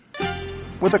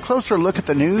with a closer look at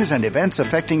the news and events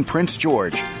affecting Prince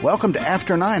George. Welcome to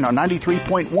After 9 on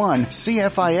 93.1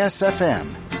 CFIS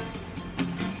FM.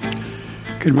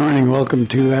 Good morning. Welcome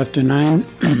to After 9.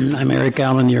 I'm Eric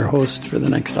Allen, your host for the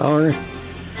next hour.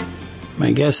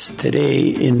 My guest today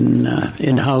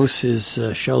in-house is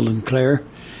Sheldon Clare.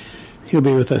 He'll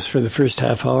be with us for the first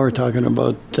half hour talking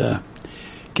about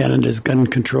Canada's gun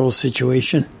control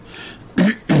situation.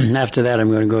 After that, I'm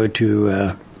going to go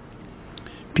to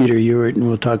Peter Ewart, and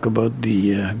we'll talk about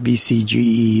the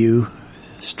BCGEU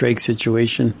strike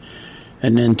situation,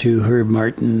 and then to Herb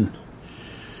Martin,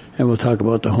 and we'll talk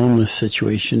about the homeless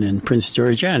situation in Prince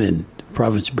George and in the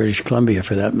province of British Columbia,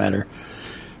 for that matter.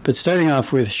 But starting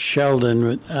off with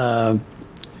Sheldon,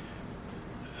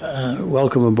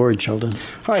 welcome aboard, Sheldon.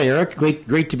 Hi, Eric.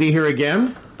 Great to be here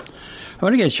again. I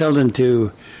want to get Sheldon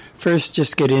to first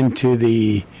just get into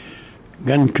the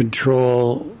gun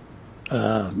control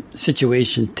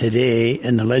situation today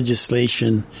and the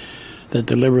legislation that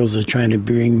the Liberals are trying to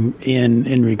bring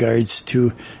in regards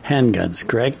to handguns,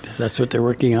 correct? That's what they're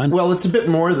working on? Well, it's a bit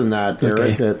more than that,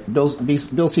 Eric. Okay. Bill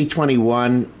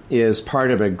C-21 is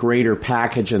part of a greater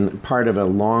package and part of a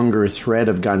longer thread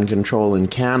of gun control in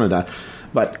Canada.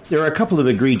 But there are a couple of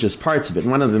egregious parts of it.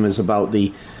 One of them is about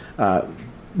the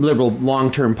Liberal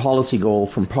long-term policy goal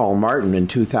from Paul Martin in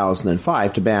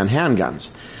 2005 to ban handguns,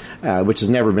 which has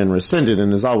never been rescinded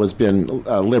and has always been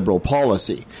a Liberal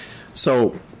policy.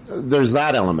 So there's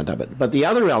that element of it. But the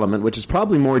other element, which is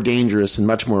probably more dangerous and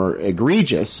much more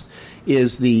egregious,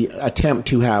 is the attempt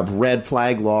to have red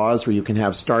flag laws where you can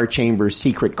have star chamber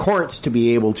secret courts to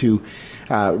be able to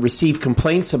receive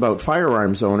complaints about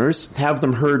firearms owners, have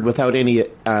them heard without any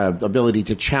ability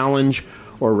to challenge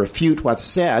or refute what's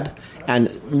said,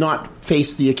 and not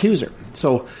face the accuser.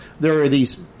 So there are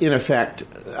these, in effect,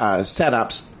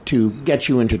 setups to get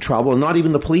you into trouble, and not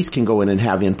even the police can go in and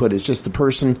have input. It's just the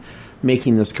person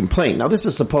making this complaint. Now, this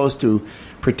is supposed to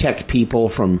protect people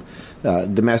from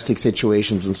domestic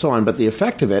situations and so on, but the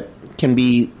effect of it can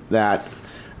be that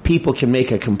people can make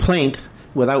a complaint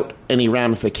without any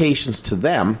ramifications to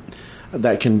them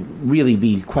that can really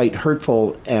be quite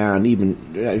hurtful and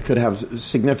even could have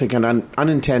significant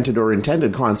unintended or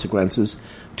intended consequences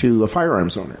to a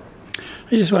firearms owner.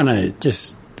 I just want to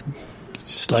just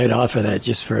slide off of that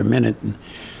just for a minute.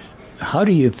 How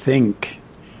do you think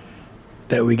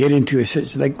that we get into a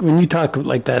situation, like when you talk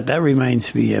like that, that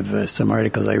reminds me of some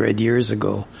articles I read years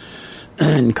ago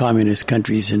in communist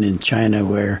countries and in China,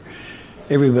 where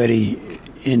everybody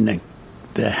in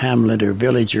the hamlet or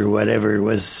village or whatever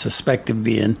was suspected of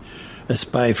being a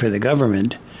spy for the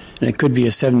government. And it could be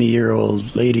a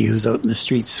 70-year-old lady who's out in the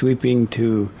street sweeping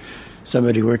to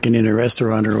somebody working in a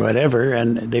restaurant or whatever,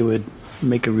 and they would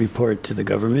make a report to the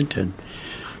government and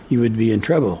you would be in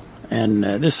trouble. And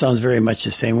this sounds very much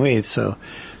the same way. So,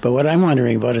 but what I'm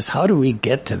wondering about is, how do we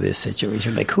get to this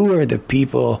situation? Like, who are the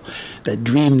people that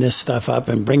dream this stuff up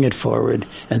and bring it forward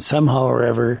and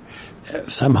somehow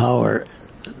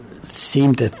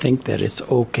seem to think that it's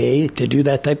okay to do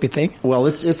that type of thing? Well,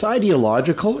 it's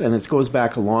ideological, and it goes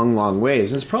back a long, long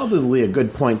ways. It's probably a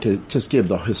good point to just give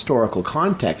the historical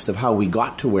context of how we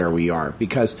got to where we are,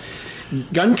 because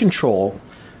gun control,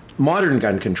 modern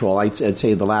gun control, I'd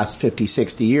say the last 50,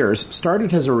 60 years,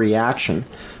 started as a reaction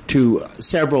to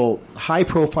several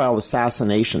high-profile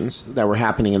assassinations that were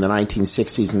happening in the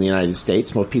 1960s in the United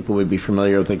States. Most people would be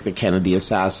familiar with the Kennedy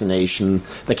assassinations,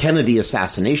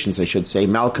 I should say,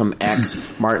 Malcolm X,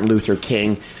 Martin Luther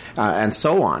King, and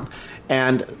so on.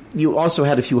 And you also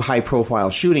had a few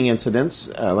high-profile shooting incidents,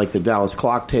 like the Dallas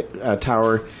Clock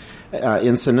Tower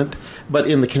incident. But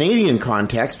in the Canadian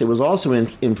context, it was also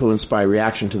influenced by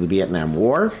reaction to the Vietnam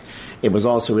War. It was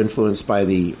also influenced by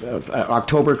the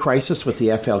October crisis with the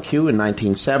FLQ in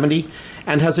 1970,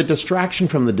 and has a distraction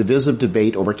from the divisive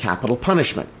debate over capital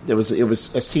punishment. It was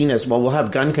seen as, well, we'll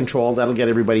have gun control, that'll get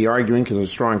everybody arguing because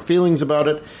there's strong feelings about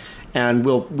it, and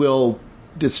we'll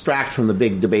distract from the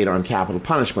big debate on capital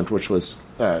punishment, which was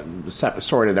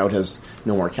sorted out as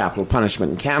no more capital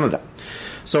punishment in Canada.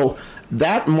 So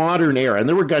that modern era, and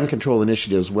there were gun control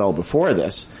initiatives well before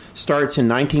this, starts in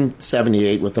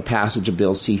 1978 with the passage of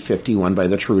Bill C-51 by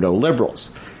the Trudeau Liberals.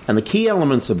 And the key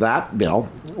elements of that bill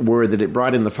were that it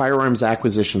brought in the firearms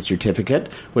acquisition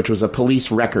certificate, which was a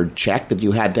police record check that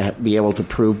you had to be able to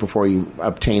prove before you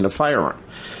obtained a firearm.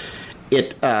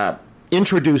 It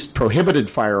introduced prohibited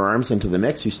firearms into the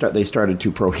mix. They started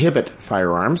to prohibit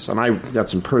firearms, and I got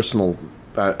some personal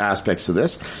aspects of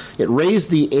this. It raised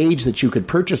the age that you could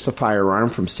purchase a firearm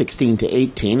from 16 to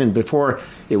 18, and before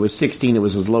it was 16, it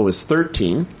was as low as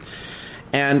 13.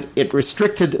 And it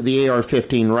restricted the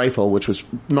AR-15 rifle, which was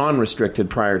non-restricted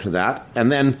prior to that. And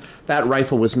then that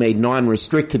rifle was made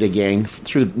non-restricted again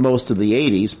through most of the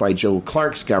 80s by Joe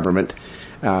Clark's government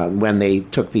when they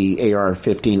took the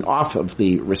AR-15 off of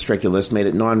the restricted list, made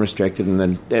it non-restricted, and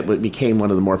then it became one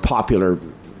of the more popular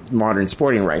modern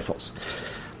sporting rifles.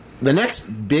 The next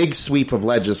big sweep of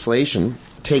legislation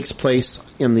takes place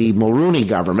in the Mulroney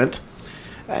government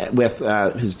with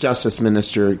his Justice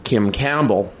Minister, Kim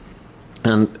Campbell.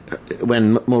 And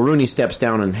when Mulroney steps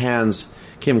down and hands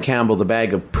Kim Campbell the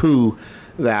bag of poo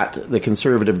that the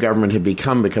Conservative government had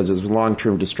become because of his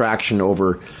long-term distraction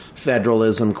over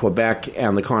federalism, Quebec,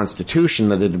 and the Constitution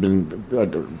that had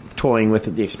been toying with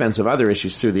at the expense of other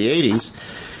issues through the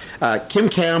 80s, Kim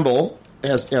Campbell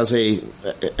has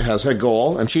a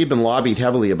goal, and she'd been lobbied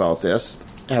heavily about this,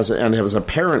 and it was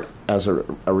apparent as a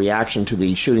reaction to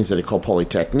the shootings at Ecole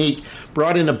Polytechnique,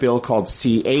 brought in a bill called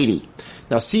C-80.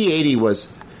 Now, C-80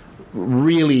 was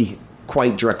really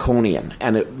quite draconian,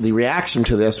 and the reaction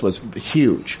to this was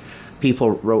huge.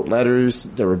 People wrote letters.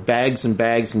 There were bags and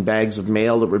bags and bags of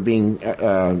mail that were being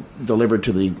delivered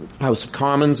to the House of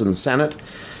Commons and the Senate,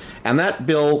 and that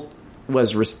bill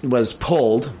was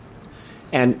pulled,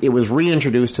 and it was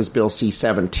reintroduced as Bill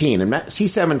C-17. And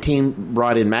C-17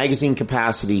 brought in magazine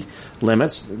capacity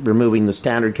limits, removing the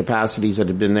standard capacities that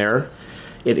had been there.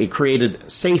 It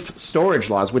created safe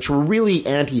storage laws, which were really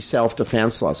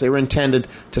anti-self-defense laws. They were intended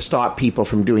to stop people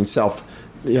from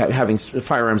having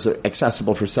firearms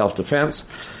accessible for self-defense.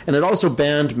 And it also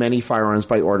banned many firearms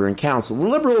by order in council. The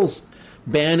Liberals'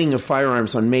 banning of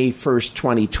firearms on May 1st,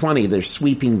 2020, their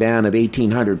sweeping ban of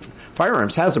 1,800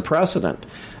 firearms, has a precedent.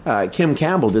 Kim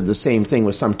Campbell did the same thing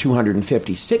with some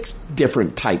 256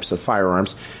 different types of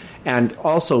firearms, and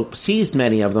also seized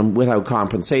many of them without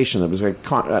compensation. It was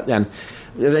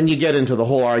and then you get into the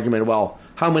whole argument, well,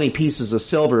 how many pieces of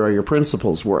silver are your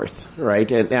principals worth, right?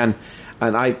 And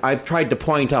I've tried to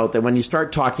point out that when you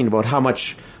start talking about how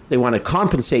much they want to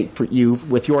compensate for you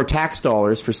with your tax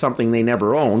dollars for something they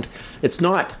never owned, it's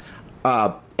not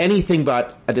anything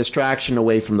but a distraction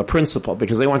away from the principle,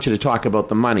 because they want you to talk about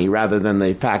the money rather than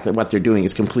the fact that what they're doing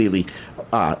is completely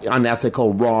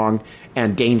unethical, wrong,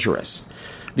 and dangerous.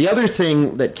 The other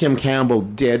thing that Kim Campbell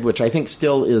did, which I think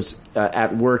still is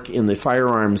at work in the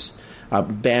firearms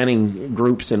banning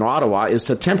groups in Ottawa, is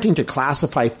attempting to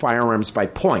classify firearms by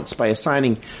points, by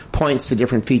assigning points to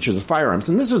different features of firearms.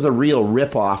 And this is a real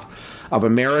rip-off of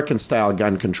American-style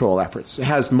gun control efforts. It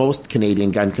has most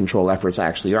Canadian gun control efforts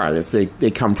actually are.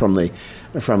 They come from the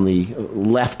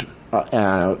left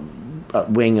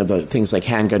wing of the things like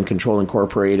Handgun Control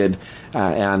Incorporated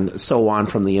and so on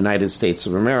from the United States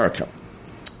of America.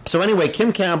 So anyway,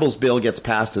 Kim Campbell's bill gets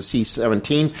passed as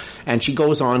C-17, and she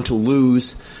goes on to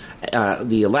lose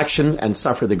the election and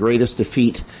suffer the greatest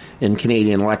defeat in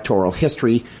Canadian electoral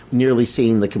history, nearly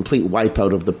seeing the complete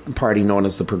wipeout of the party known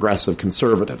as the Progressive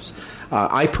Conservatives.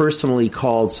 I personally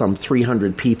called some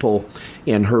 300 people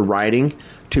in her riding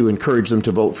to encourage them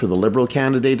to vote for the Liberal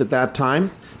candidate at that time,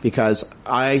 because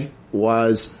I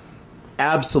was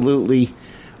absolutely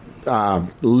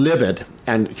livid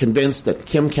and convinced that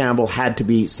Kim Campbell had to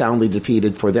be soundly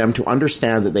defeated for them to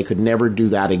understand that they could never do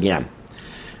that again.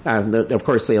 Of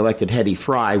course, they elected Hedy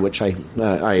Fry, which I've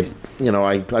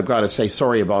got to say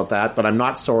sorry about that, but I'm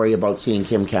not sorry about seeing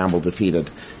Kim Campbell defeated.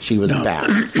 She was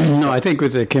bad. No, I think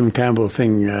with the Kim Campbell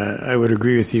thing, I would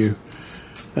agree with you,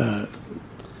 to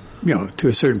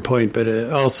a certain point, but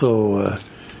also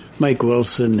Mike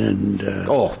Wilson and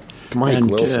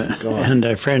Wilson and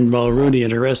our friend Mulroney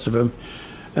and the rest of them.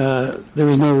 There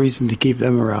was no reason to keep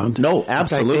them around. No,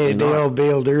 absolutely not. They all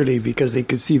bailed early because they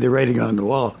could see the writing on the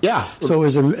wall. Yeah. So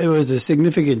it was a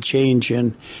significant change,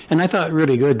 and I thought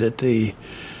really good that the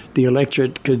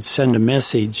electorate could send a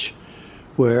message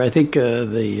where I think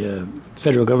the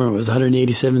federal government was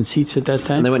 187 seats at that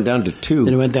time. And they went down to 2. And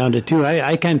it went down to 2.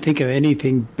 I can't think of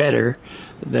anything better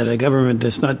that a government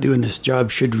that's not doing this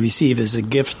job should receive as a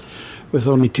gift with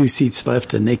only 2 seats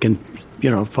left, and they can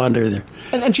ponder their...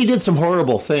 And she did some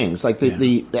horrible things, like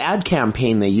the ad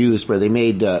campaign they used where they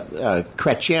made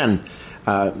Chrétien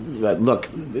look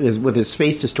with his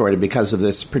face distorted because of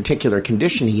this particular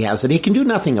condition he has that he can do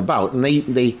nothing about. And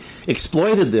they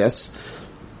exploited this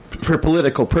for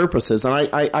political purposes, and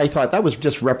I thought that was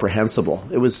just reprehensible.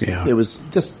 It was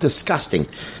just disgusting.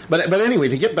 But anyway,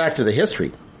 to get back to the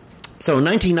history. So in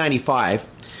 1995...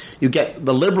 you get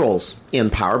the Liberals in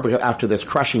power after this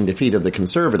crushing defeat of the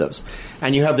Conservatives.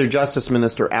 And you have their Justice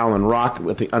Minister, Alan Rock,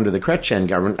 under the Chrétien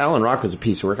government. Alan Rock was a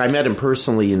piece of work. I met him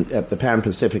personally at the Pan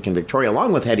Pacific in Victoria,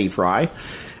 along with Hedy Fry.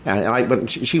 But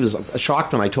she was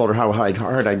shocked when I told her how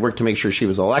hard I'd worked to make sure she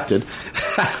was elected.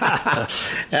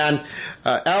 And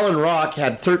Alan Rock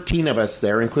had 13 of us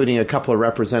there, including a couple of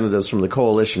representatives from the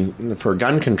Coalition for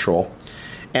Gun Control.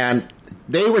 And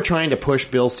they were trying to push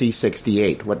Bill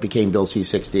C-68, what became Bill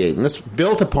C-68. And this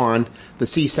built upon the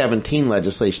C-17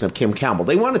 legislation of Kim Campbell.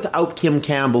 They wanted to out Kim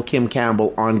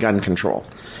Campbell on gun control.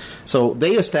 So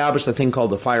they established a thing called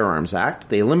the Firearms Act.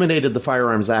 They eliminated the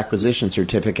firearms acquisition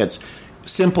certificates.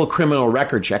 Simple criminal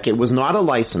record check. It was not a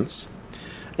license.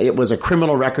 It was a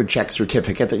criminal record check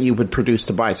certificate that you would produce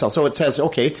to buy, sell. So it says,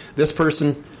 okay, this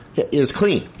person is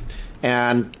clean.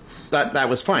 And that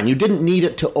was fine. You didn't need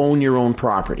it to own your own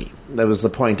property. That was the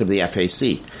point of the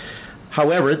FAC.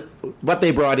 However, what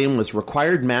they brought in was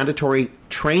required mandatory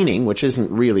training, which isn't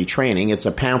really training. It's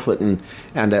a pamphlet and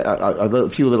a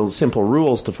few little simple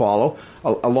rules to follow,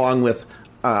 along with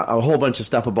a whole bunch of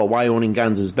stuff about why owning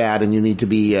guns is bad and you need to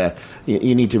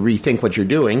rethink what you're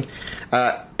doing.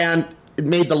 And it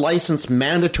made the license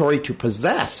mandatory to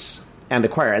possess and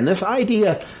acquire. And this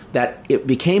idea that it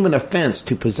became an offense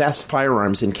to possess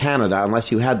firearms in Canada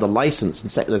unless you had the license,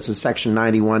 this is Section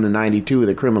 91 and 92 of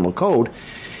the Criminal Code,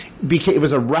 it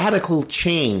was a radical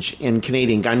change in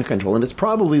Canadian gun control, and it's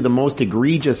probably the most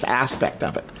egregious aspect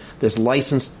of it, this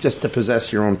license just to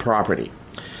possess your own property.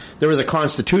 There was a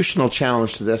constitutional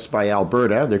challenge to this by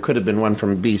Alberta. There could have been one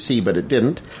from BC, but it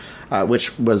didn't,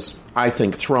 which was, I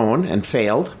think, thrown and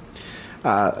failed.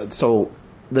 So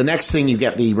the next thing, you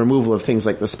get the removal of things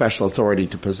like the special authority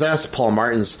to possess. Paul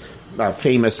Martin's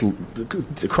famous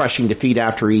crushing defeat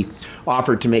after he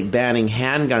offered to make banning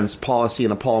handguns policy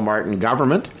in a Paul Martin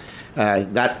government.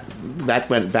 That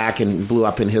went back and blew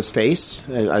up in his face.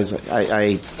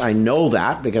 I know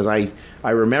that because I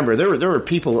remember there were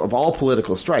people of all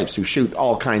political stripes who shoot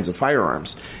all kinds of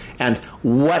firearms. And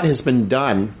what has been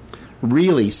done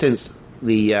really since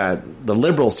the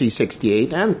Liberal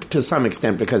C-68, and to some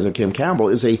extent because of Kim Campbell,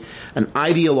 is an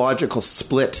ideological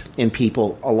split in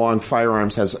people along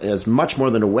firearms as much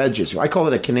more than a wedge issue. I call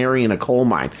it a canary in a coal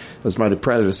mine, as my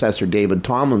predecessor David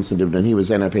Tomlinson did when he was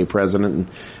NFA president,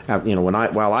 and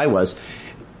while I was.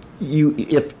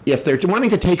 If they're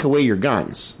wanting to take away your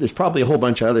guns, there's probably a whole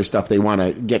bunch of other stuff they want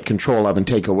to get control of and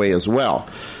take away as well.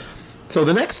 So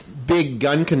the next big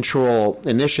gun control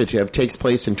initiative takes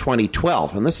place in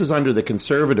 2012, and this is under the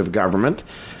Conservative government.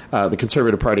 The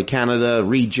Conservative Party Canada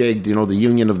rejigged, the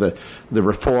union of the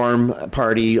Reform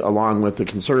Party along with the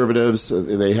Conservatives.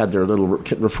 They had their little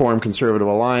Reform Conservative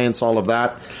Alliance, all of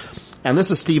that. And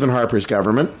this is Stephen Harper's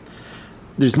government.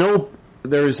 There's no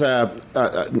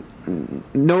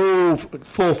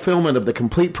fulfillment of the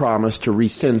complete promise to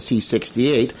rescind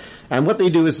C-68. And what they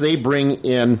do is they bring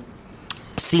in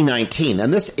C-19,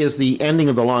 and this is the ending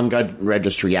of the Long Gun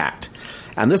Registry Act.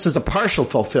 And this is a partial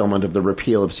fulfillment of the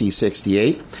repeal of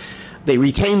C-68. They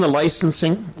retain the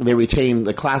licensing, they retain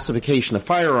the classification of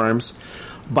firearms,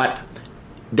 but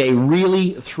they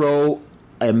really throw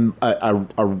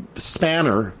a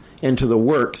spanner into the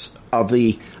works of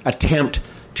the attempt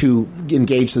to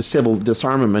engage the civil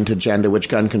disarmament agenda, which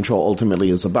gun control ultimately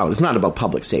is about. It's not about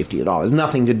public safety at all. It's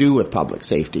nothing to do with public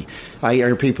safety. I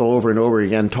hear people over and over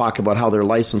again talk about how their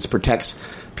license protects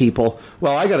people.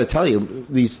 Well, I got to tell you,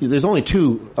 there's only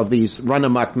 2 of these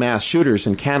run-amok mass shooters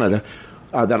in Canada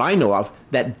that I know of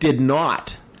that did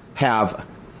not have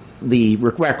the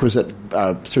requisite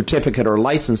certificate or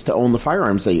license to own the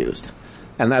firearms they used.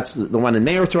 And that's the one in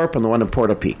Mayerthorpe and the one in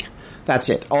Portapique. That's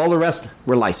it. All the rest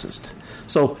were licensed.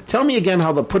 So tell me again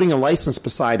how putting a license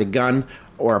beside a gun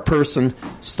or a person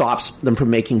stops them from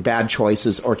making bad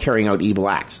choices or carrying out evil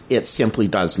acts. It simply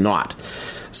does not.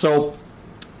 So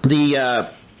the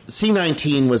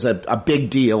C-19 was a big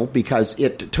deal because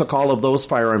it took all of those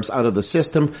firearms out of the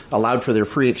system, allowed for their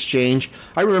free exchange.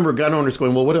 I remember gun owners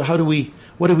going, well, what do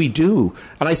we do?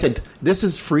 And I said, this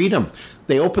is freedom.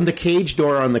 They opened the cage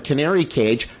door on the canary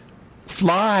cage.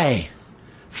 Fly.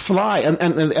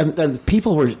 And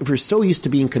people were so used to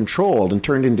being controlled and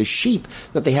turned into sheep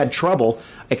that they had trouble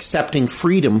accepting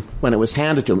freedom when it was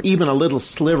handed to them, even a little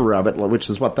sliver of it, which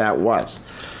is what that was.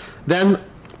 Then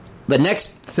the next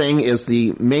thing is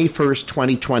the May 1st,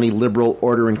 2020 Liberal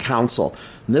Order in Council.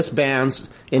 And this bans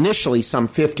initially some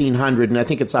 1,500, and I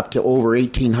think it's up to over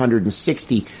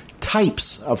 1,860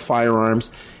 types of firearms.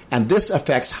 And this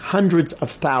affects hundreds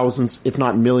of thousands, if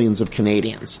not millions of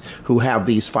Canadians who have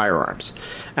these firearms.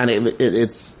 And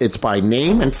it's by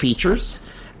name and features.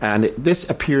 And this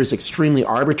appears extremely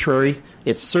arbitrary.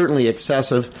 It's certainly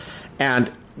excessive.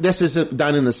 And this isn't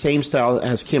done in the same style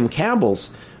as Kim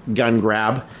Campbell's gun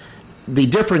grab. The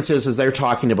difference is they're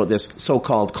talking about this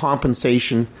so-called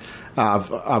compensation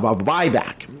of a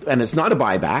buyback. And it's not a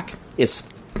buyback. It's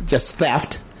just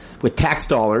theft with tax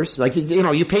dollars. Like,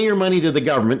 you pay your money to the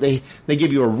government. They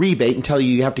give you a rebate and tell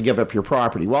you have to give up your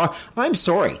property. Well, I'm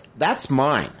sorry. That's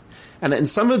mine. And in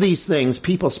some of these things,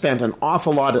 people spent an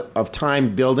awful lot of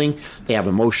time building. They have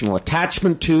emotional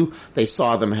attachment to. They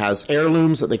saw them as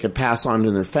heirlooms that they could pass on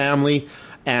to their family.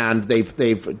 And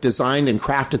they've designed and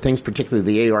crafted things, particularly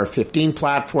the AR-15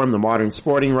 platform, the modern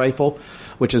sporting rifle,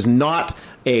 which is not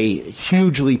a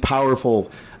hugely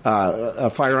powerful a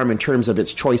firearm in terms of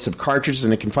its choice of cartridges,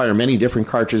 and it can fire many different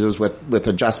cartridges with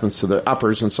adjustments to the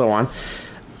uppers and so on.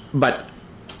 But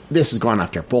this has gone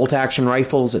after bolt-action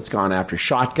rifles, it's gone after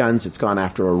shotguns, it's gone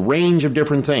after a range of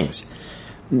different things.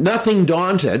 Nothing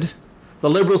daunted, the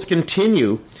Liberals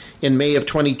continue in May of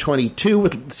 2022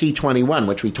 with C-21,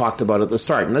 which we talked about at the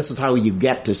start. And this is how you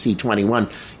get to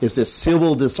C-21, is this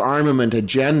civil disarmament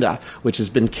agenda, which has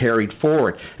been carried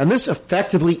forward. And this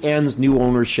effectively ends new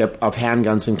ownership of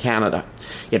handguns in Canada.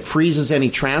 It freezes any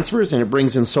transfers, and it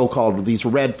brings in so-called these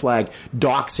red flag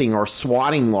doxing or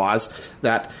swatting laws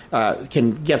that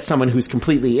can get someone who's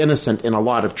completely innocent in a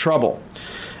lot of trouble.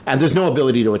 And there's no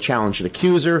ability to challenge an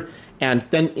accuser. And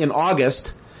then in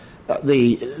August,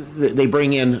 they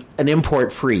bring in an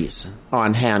import freeze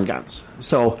on handguns.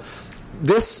 So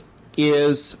this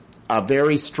is a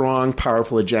very strong,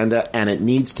 powerful agenda, and it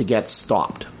needs to get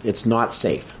stopped. It's not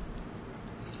safe.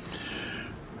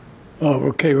 Oh,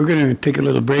 okay. We're going to take a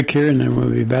little break here, and then we'll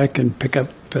be back and pick up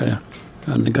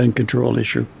on the gun control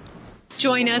issue.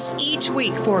 Join us each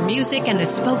week for Music and the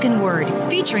Spoken Word,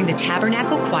 featuring the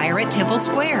Tabernacle Choir at Temple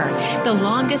Square, the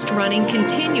longest-running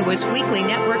continuous weekly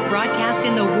network broadcast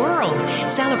in the world,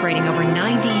 celebrating over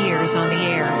 90 years on the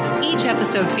air. Each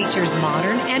episode features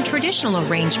modern and traditional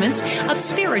arrangements of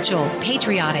spiritual,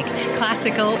 patriotic,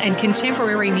 classical, and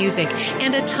contemporary music,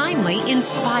 and a timely,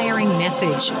 inspiring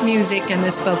message. Music and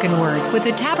the Spoken Word with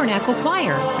the Tabernacle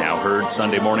Choir. Now heard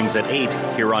Sunday mornings at 8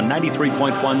 here on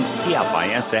 93.1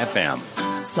 CFIS FM.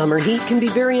 Summer heat can be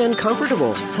very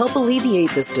uncomfortable. Help alleviate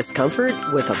this discomfort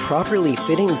with a properly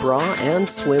fitting bra and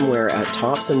swimwear at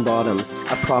Tops and Bottoms.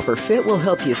 A proper fit will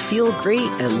help you feel great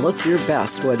and look your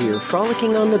best, whether you're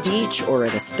frolicking on the beach or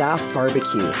at a staff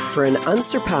barbecue. For an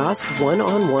unsurpassed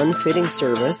one-on-one fitting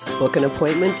service, book an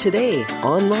appointment today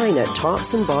online at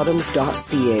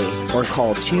topsandbottoms.ca or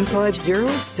call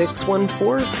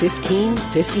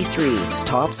 250-614-1553.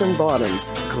 Tops and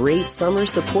Bottoms, great summer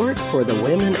support for the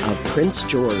women of Prince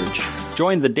George.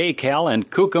 Join the Daycal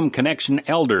and Kukum Connection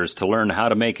elders to learn how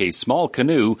to make a small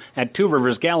canoe at Two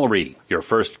Rivers Gallery. Your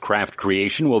first craft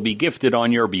creation will be gifted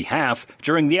on your behalf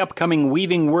during the upcoming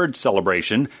Weaving Word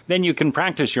celebration. Then you can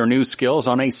practice your new skills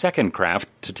on a second craft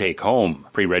to take home.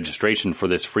 Pre-registration for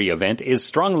this free event is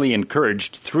strongly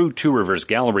encouraged through Two Rivers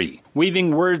Gallery.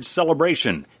 Weaving Words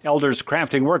Celebration, Elders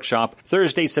Crafting Workshop,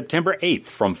 Thursday, September 8th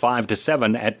from 5 to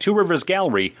 7 at Two Rivers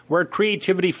Gallery, where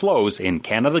creativity flows in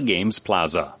Canada Games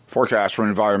Plaza. Forecast from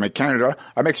Environment Canada.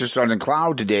 A mix of sun and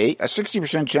cloud today, a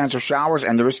 60% chance of showers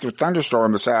and the risk of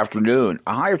thunderstorm this afternoon.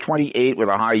 A high of 28 with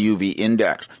a high UV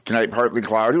index. Tonight, partly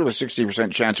cloudy with a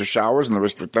 60% chance of showers and the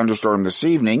risk of thunderstorm this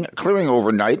evening. Clearing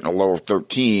overnight and a low of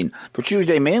 13. For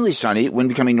Tuesday, mainly sunny, wind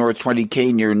becoming north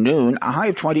 20 near noon. A high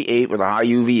of 28 with a high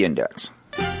UV index.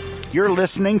 You're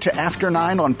listening to After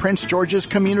 9 on Prince George's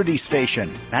Community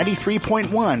Station, 93.1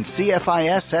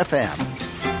 CFIS FM.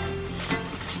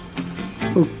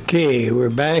 Okay, we're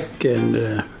back and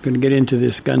going to get into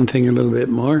this gun thing a little bit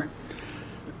more.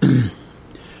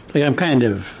 I'm kind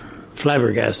of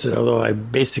flabbergasted, although I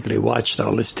basically watched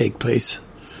all this take place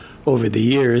over the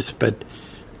years. But,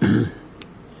 I'm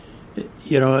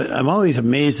always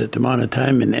amazed at the amount of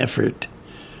time and effort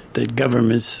that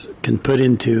governments can put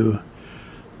into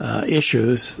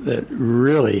issues that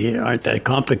really aren't that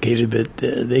complicated, but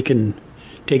they can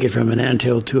take it from an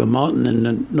anthill to a mountain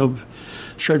in no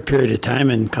short period of time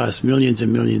and cost millions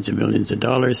and millions and millions of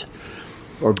dollars.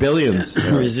 Or billions.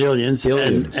 Or zillions.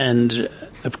 And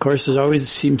of course, there always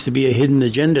seems to be a hidden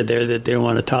agenda there that they don't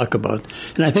want to talk about.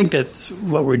 And I think that's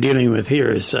what we're dealing with here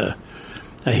is a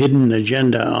hidden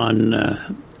agenda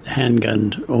on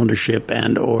handgun ownership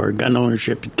and or gun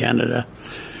ownership in Canada.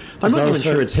 I'm not even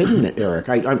sure it's hidden, Eric.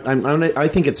 I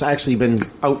think it's actually been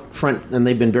out front, and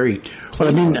they've been very. Well,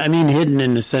 I mean hidden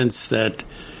in the sense that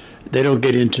they don't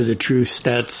get into the true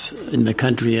stats in the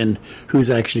country and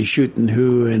who's actually shooting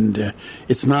who, and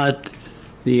it's not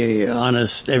the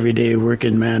honest, everyday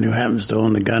working man who happens to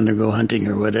own a gun or go hunting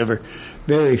or whatever.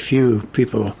 Very few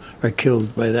people are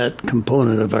killed by that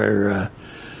component of our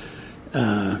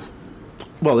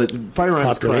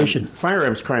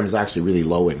firearms crime is actually really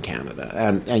low in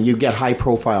Canada, and you get high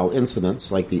profile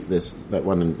incidents like that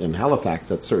one in Halifax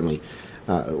that certainly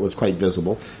was quite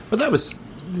visible. But that was,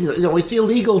 it's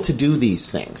illegal to do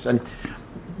these things, and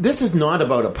this is not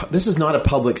a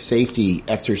public safety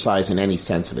exercise in any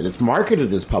sense of it. It's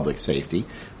marketed as public safety,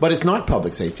 but it's not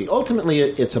public safety. Ultimately,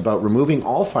 it's about removing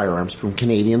all firearms from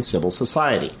Canadian civil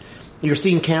society. You're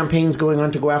seeing campaigns going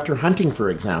on to go after hunting, for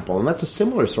example, and that's a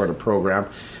similar sort of program.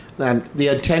 And the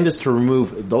intent is to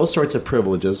remove those sorts of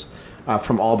privileges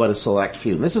from all but a select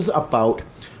few. And this is about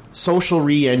social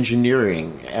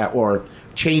re-engineering or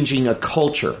changing a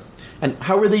culture. And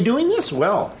how are they doing this?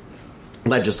 Well,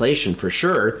 legislation for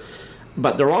sure,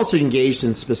 but they're also engaged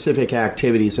in specific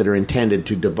activities that are intended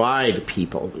to divide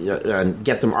people and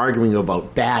get them arguing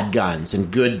about bad guns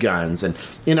and good guns and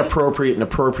inappropriate and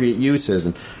appropriate uses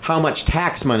and how much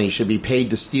tax money should be paid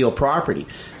to steal property.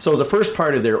 So the first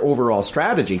part of their overall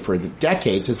strategy for the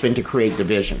decades has been to create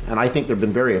division, and I think they've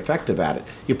been very effective at it.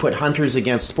 You put hunters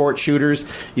against sport shooters,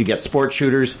 you get sport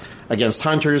shooters against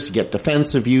hunters, you get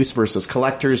defensive use versus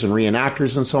collectors and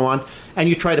reenactors and so on, and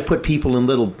you try to put people in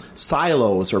little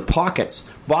silos or boxes,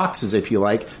 if you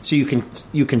like, so you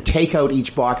can take out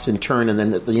each box in turn, and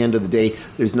then at the end of the day,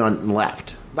 there's none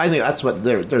left. I think that's what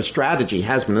their strategy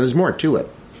has been. There's more to it.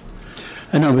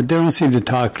 I know, but they don't seem to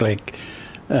talk like.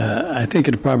 I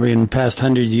think probably in the past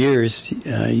 100 years,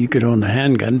 you could own a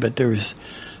handgun, but there was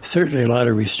certainly a lot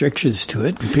of restrictions to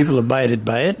it. And people abided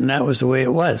by it, and that was the way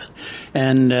it was.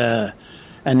 And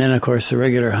then, of course, the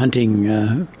regular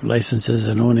hunting licenses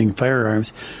and owning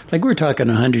firearms. Like, we're talking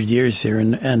 100 years here,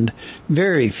 and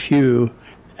very few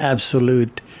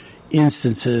absolute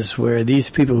instances where these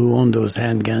people who owned those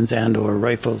handguns and or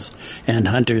rifles and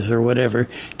hunters or whatever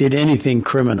did anything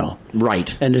criminal.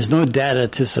 Right. And there's no data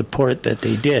to support that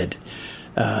they did.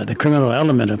 The criminal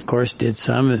element, of course, did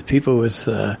some. People with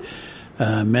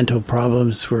mental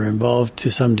problems were involved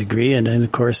to some degree, and then,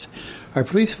 of course, our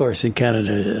police force in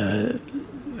Canada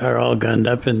are all gunned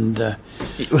up and oh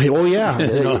yeah,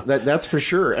 that's for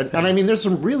sure. And I mean, there's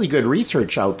some really good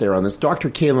research out there on this.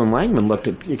 Dr. Kalen Langman looked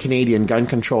at Canadian gun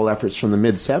control efforts from the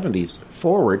mid-70s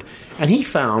forward, and he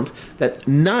found that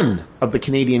none of the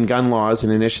Canadian gun laws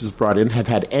and initiatives brought in have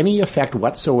had any effect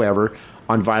whatsoever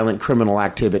on violent criminal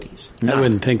activities. None. I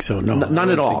wouldn't think so. No,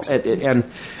 none at all. So. And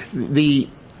the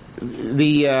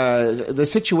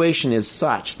situation is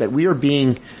such that we are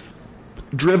being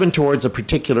driven towards a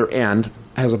particular end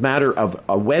as a matter of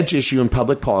a wedge issue in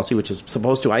public policy, which is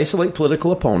supposed to isolate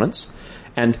political opponents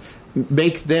and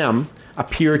make them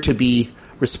appear to be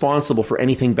responsible for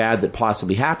anything bad that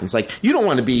possibly happens. Like, you don't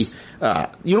want to be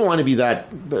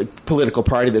that political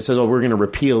party that says, "Oh, we're going to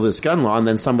repeal this gun law," and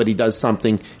then somebody does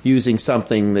something using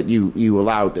something that you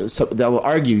allowed. So they'll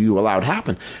argue you allowed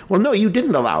happen. Well, no, you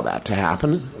didn't allow that to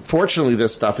happen. Fortunately,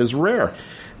 this stuff is rare.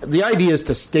 The idea is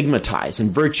to stigmatize and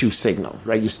virtue signal,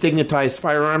 right? You stigmatize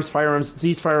firearms,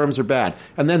 these firearms are bad.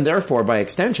 And then, therefore, by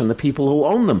extension, the people who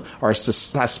own them are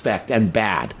suspect and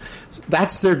bad.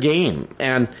 That's their game.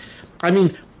 And, I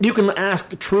mean, you can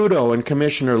ask Trudeau and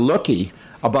Commissioner Lookey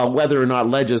about whether or not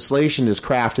legislation is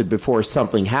crafted before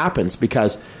something happens,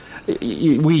 because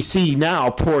we see now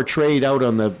portrayed out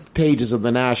on the pages of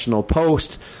the National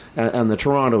Post and the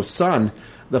Toronto Sun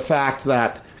the fact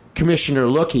that Commissioner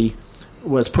Lookey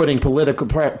was putting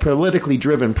politically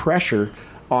driven pressure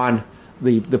on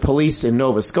the police in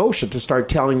Nova Scotia to start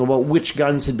telling about which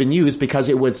guns had been used because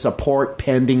it would support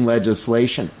pending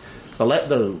legislation.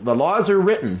 The laws are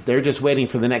written. They're just waiting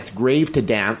for the next grave to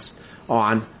dance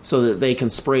on so that they can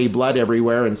spray blood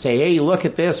everywhere and say, "Hey, look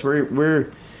at this.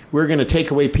 We're going to take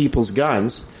away people's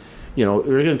guns. You know,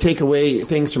 we're going to take away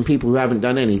things from people who haven't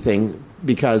done anything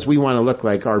because we want to look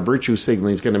like our virtue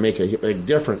signaling is going to make a big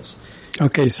difference."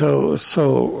 Okay, so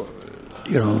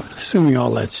assuming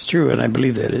all that's true, and I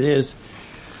believe that it is,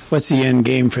 what's the end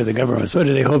game for the government? What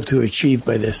do they hope to achieve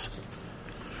by this?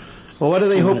 Well, what do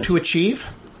they hope to achieve?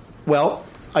 Well,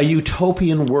 a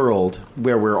utopian world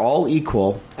where we're all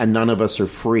equal and none of us are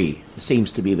free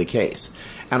seems to be the case.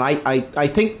 And I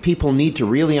think people need to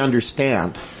really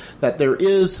understand that there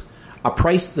is a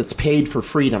price that's paid for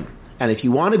freedom. And if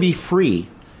you want to be free,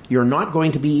 you're not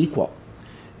going to be equal.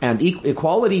 And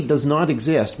equality does not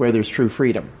exist where there's true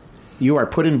freedom. You are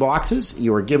put in boxes,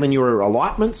 you are given your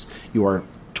allotments, you are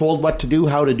told what to do,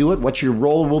 how to do it, what your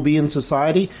role will be in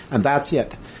society, and that's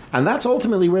it. And that's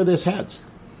ultimately where this heads.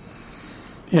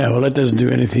 Yeah, well, that doesn't do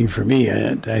anything for me.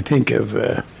 I think of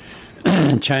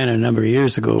in China a number of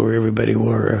years ago where everybody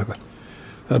wore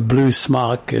a blue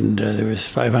smock and there was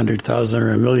 500,000 or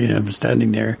 1 million of them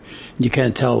standing there. You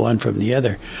can't tell one from the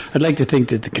other. I'd like to think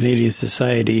that the Canadian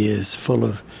society is full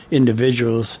of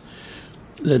individuals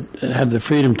that have the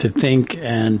freedom to think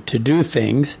and to do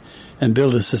things and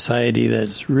build a society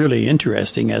that's really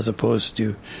interesting as opposed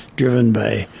to driven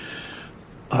by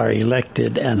our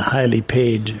elected and highly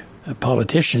paid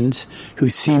politicians who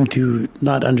seem to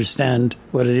not understand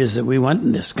what it is that we want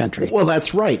in this country. Well,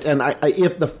 that's right. And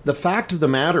if the fact of the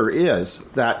matter is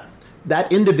that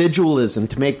individualism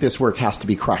to make this work has to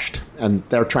be crushed, and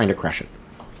they're trying to crush it.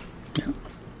 Yeah.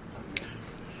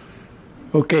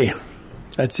 Okay.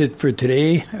 That's it for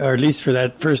today, or at least for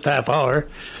that first half hour.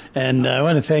 And I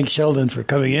want to thank Sheldon for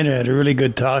coming in. I had a really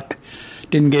good talk.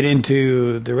 Didn't get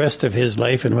into the rest of his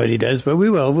life and what he does, but we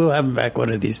will. We'll have him back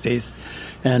one of these days.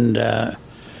 And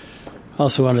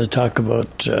also wanted to talk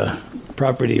about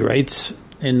property rights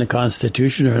in the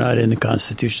Constitution or not in the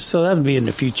Constitution. So that'll be in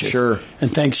the future. Sure.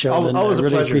 And thanks, Sheldon. I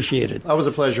really appreciate it. That was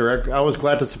a pleasure. I was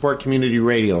glad to support community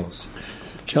radios.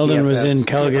 Sheldon was in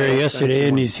Calgary yesterday,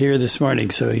 and he's here this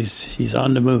morning, so he's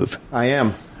on the move. I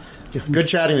am. Good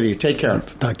chatting with you. Take care.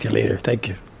 Talk to you later. Thank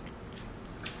you.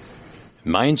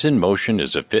 Minds in Motion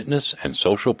is a fitness and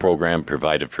social program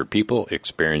provided for people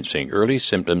experiencing early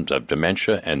symptoms of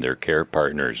dementia and their care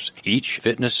partners. Each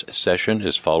fitness session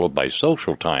is followed by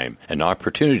social time, an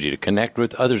opportunity to connect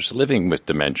with others living with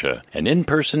dementia. An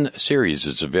in-person series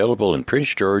is available in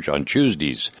Prince George on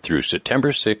Tuesdays through September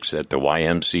 6th at the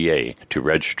YMCA. To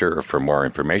register or for more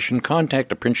information, contact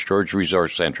the Prince George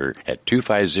Resource Center at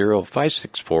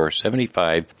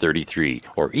 250-564-7533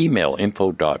 or email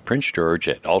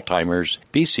info.princegeorge@Alzheimer's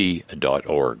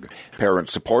bc.org. Parent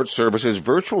Support Services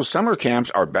virtual summer camps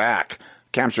are back.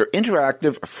 Camps are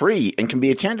interactive, free, and can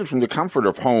be attended from the comfort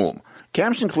of home.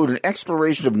 Camps include an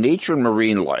exploration of nature and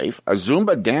marine life, a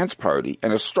Zumba dance party,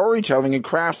 and a storytelling and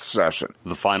crafts session.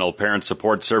 The final Parent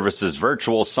Support Services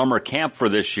virtual summer camp for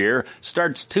this year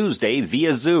starts Tuesday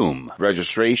via Zoom.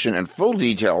 Registration and full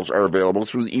details are available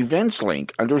through the events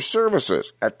link under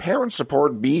services at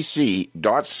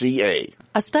parentsupportbc.ca.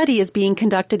 A study is being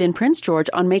conducted in Prince George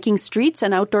on making streets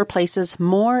and outdoor places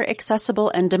more accessible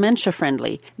and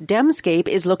dementia-friendly. Demscape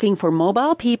is looking for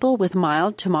mobile people with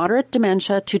mild to moderate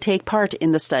dementia to take part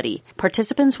in the study.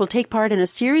 Participants will take part in a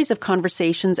series of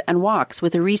conversations and walks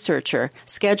with a researcher.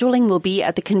 Scheduling will be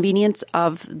at the convenience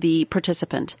of the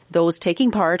participant. Those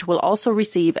taking part will also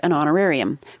receive an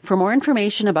honorarium. For more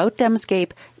information about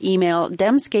Demscape, email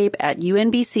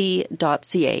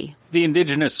demscape@unbc.ca. The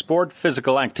Indigenous Sport,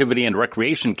 Physical Activity and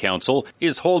Recreation Council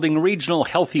is holding regional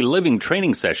healthy living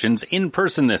training sessions in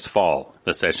person this fall.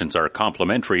 The sessions are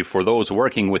complimentary for those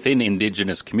working within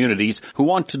Indigenous communities who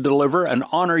want to deliver an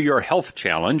Honor Your Health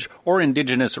Challenge or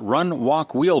Indigenous Run,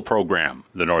 Walk, Wheel program.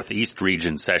 The Northeast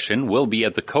Region session will be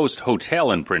at the Coast Hotel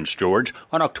in Prince George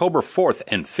on October 4th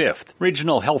and 5th.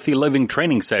 Regional healthy living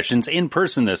training sessions in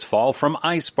person this fall from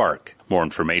iSpark. More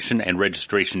information and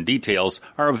registration details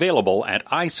are available at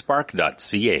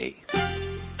ispark.ca.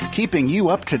 Keeping you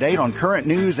up to date on current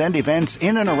news and events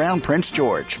in and around Prince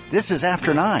George. This is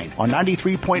After 9 on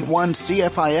 93.1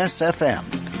 CFIS FM.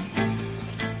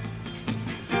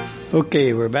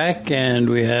 Okay, we're back, and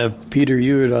we have Peter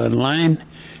Hewitt online.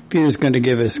 Peter's going to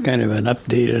give us kind of an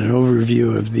update and an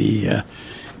overview of the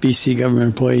BC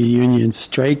Government Employee Union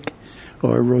strike,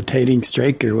 or rotating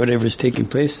strike, or whatever's taking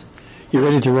place. You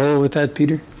ready to roll with that,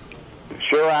 Peter?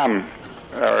 Sure am.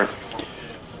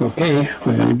 Okay,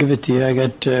 we're going to give it to you. I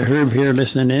got Herb here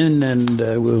listening in, and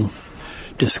we'll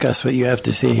discuss what you have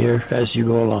to say here as you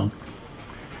go along.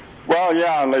 Well,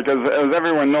 yeah, like as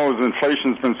everyone knows,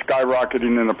 inflation's been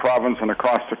skyrocketing in the province and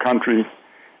across the country,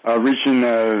 reaching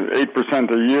 8%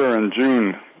 a year in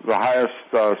June, the highest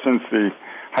since the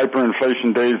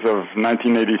hyperinflation days of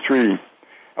 1983.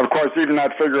 Of course, even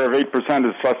that figure of 8%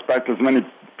 is suspect, as many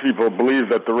people believe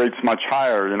that the rate's much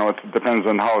higher. You know, it depends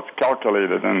on how it's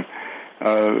calculated, and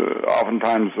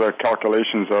oftentimes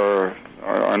calculations are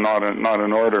not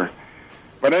in order.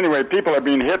 But anyway, people are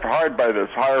being hit hard by this.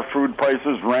 Higher food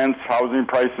prices, rents, housing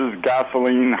prices,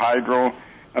 gasoline, hydro,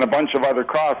 and a bunch of other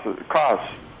costs.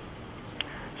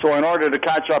 So in order to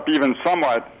catch up even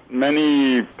somewhat,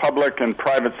 many public and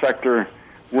private sector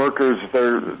workers,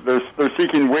 they're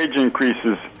seeking wage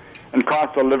increases and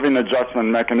cost of living adjustment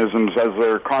mechanisms as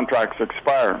their contracts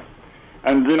expire.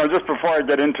 And, you know, just before I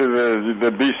get into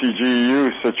the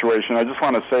BCGEU situation, I just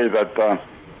want to say that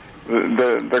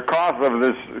the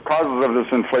causes of this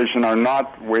inflation are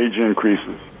not wage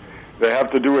increases. They have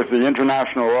to do with the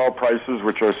international oil prices,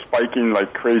 which are spiking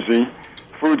like crazy,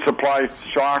 food supply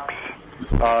shocks,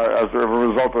 as a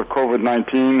result of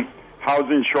COVID-19,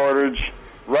 housing shortage,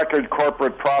 record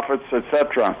corporate profits,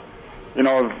 etc. You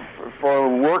know, for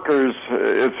workers,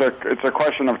 it's a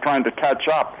question of trying to catch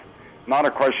up, not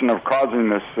a question of causing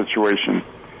this situation.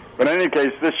 But in any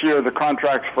case, this year the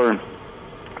contracts for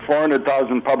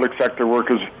 400,000 public sector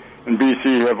workers in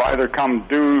BC have either come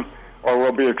due or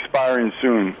will be expiring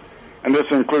soon. And this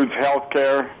includes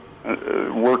healthcare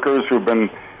workers who've been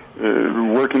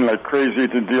working like crazy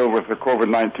to deal with the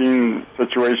COVID-19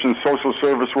 situation, social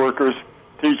service workers,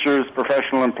 teachers,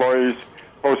 professional employees,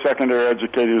 post-secondary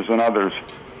educators, and others,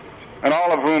 and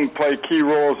all of whom play key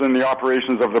roles in the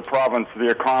operations of the province, the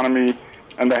economy,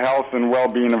 and the health and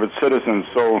well-being of its citizens.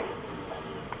 So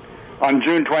on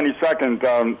June 22nd,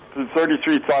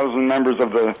 33,000 members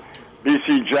of the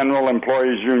BC General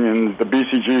Employees Union, the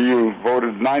BCGU,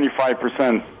 voted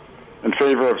 95% in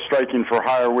favor of striking for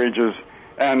higher wages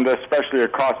and especially a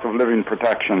cost of living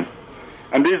protection.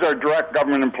 And these are direct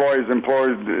government employees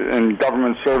employed in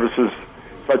government services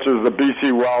such as the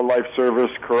BC Wildlife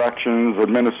Service, corrections,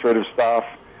 administrative staff,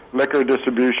 liquor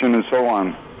distribution, and so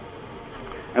on.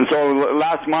 And so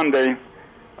last Monday,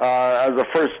 as a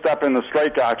first step in the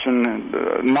strike action,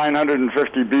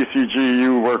 950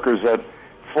 BCGU workers at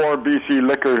 4 BC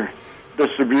liquor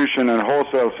distribution and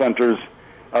wholesale centers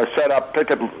set up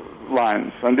picket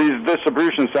lines. And these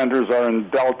distribution centers are in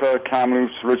Delta,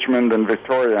 Kamloops, Richmond, and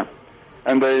Victoria.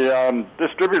 And they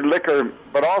distribute liquor,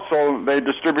 but also they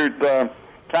distribute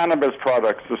cannabis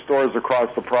products to stores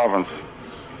across the province.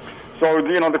 So,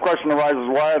 you know, the question arises,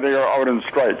 why are they out on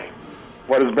strike?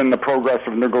 What has been the progress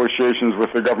of negotiations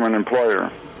with the government employer?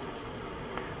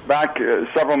 Back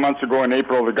several months ago in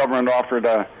April, the government offered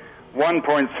a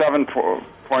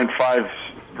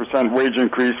 1.5% wage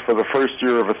increase for the first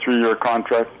year of a 3-year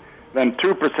contract, then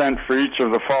 2% for each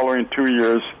of the following 2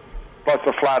 years, plus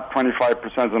a flat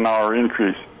 25% an hour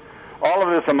increase. All of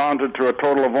this amounted to a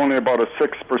total of only about a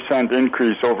 6%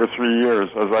 increase over 3 years,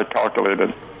 as I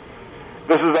calculated.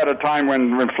 This is at a time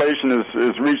when inflation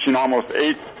is reaching almost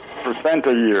 8%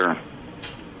 a year.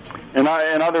 In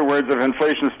other words, if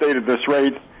inflation stayed at this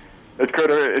rate, it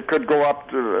could go up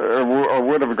to, or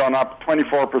would have gone up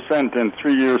 24% in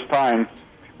 3 years' time,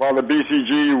 while the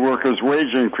BCG workers'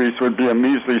 wage increase would be a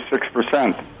measly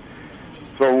 6%.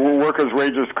 So workers'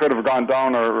 wages could have gone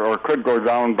down or could go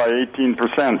down by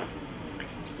 18%.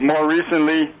 More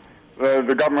recently,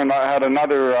 the government had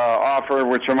another offer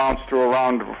which amounts to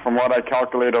around, from what I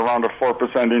calculate, around a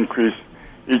 4% increase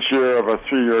each year of a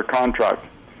 3-year contract.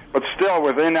 But still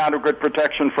with inadequate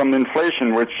protection from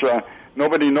inflation, which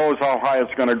nobody knows how high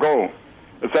it's going to go.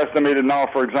 It's estimated now,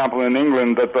 for example, in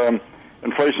England that the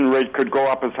inflation rate could go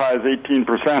up as high as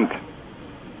 18%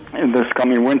 in this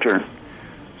coming winter.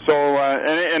 So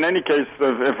in any case,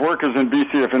 if workers in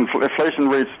BC, if inflation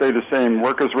rates stay the same,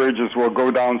 workers' wages will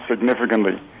go down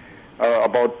significantly,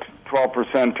 about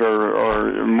 12%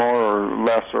 or more or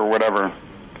less or whatever.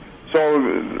 So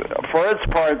for its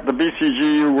part, the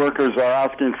BCGU workers are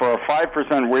asking for a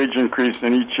 5% wage increase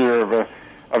in each year of a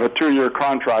 2-year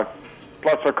contract,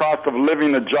 plus a cost of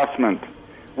living adjustment,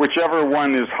 whichever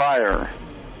one is higher.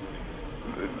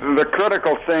 The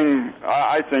critical thing,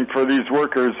 I think, for these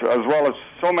workers, as well as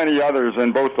so many others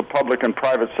in both the public and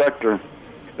private sector,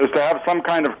 is to have some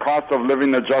kind of cost of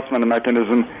living adjustment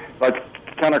mechanism that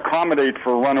can accommodate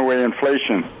for runaway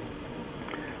inflation.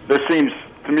 This seems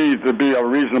to me to be a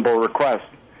reasonable request.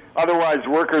 Otherwise,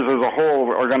 workers as a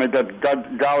whole are going to get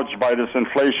gouged by this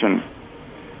inflation.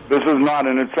 This is not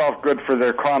in itself good for the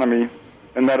economy,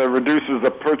 in that it reduces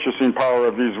the purchasing power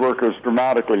of these workers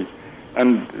dramatically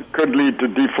and could lead to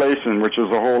deflation, which is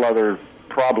a whole other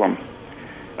problem.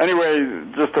 Anyway,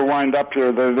 just to wind up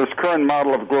here, this current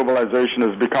model of globalization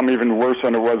has become even worse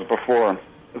than it was before.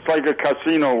 It's like a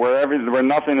casino where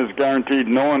nothing is guaranteed,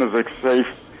 no one is safe,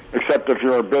 except if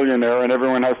you're a billionaire, and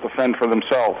everyone has to fend for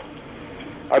themselves.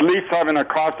 At least having a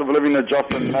cost of living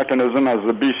adjustment mechanism, as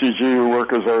the BCGU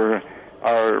workers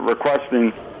are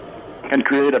requesting, can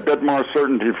create a bit more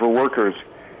certainty for workers.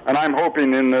 And I'm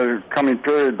hoping in the coming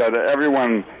period that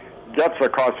everyone gets a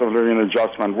cost of living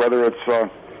adjustment, whether it's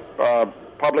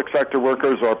public sector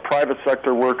workers or private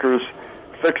sector workers,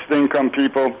 fixed income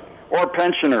people, or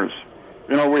pensioners.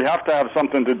 You know, we have to have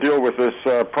something to deal with this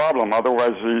problem.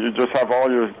 Otherwise, you just have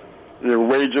all your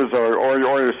wages or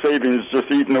your savings just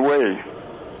eaten away.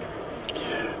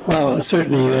 Well,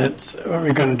 certainly that's what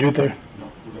we're going to do there.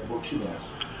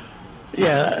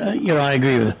 Yeah, you know, I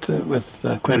agree with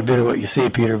quite a bit of what you say,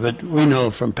 Peter. But we know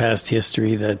from past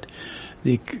history that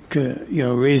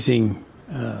raising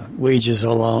wages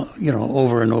along,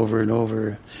 over and over and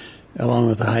over, along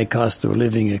with the high cost of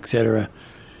living, etc.,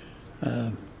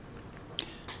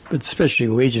 but especially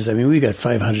wages. I mean, we got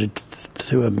 500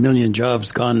 to 1 million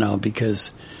jobs gone now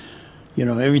because, you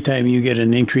know, every time you get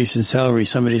an increase in salary,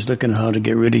 somebody's looking at how to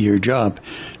get rid of your job.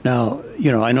 Now,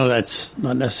 you know, I know that's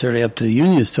not necessarily up to the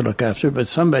unions to look after, but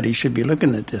somebody should be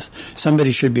looking at this.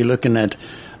 Somebody should be looking at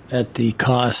the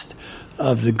cost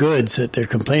of the goods that they're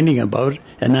complaining about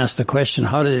and ask the question,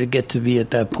 how did it get to be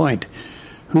at that point?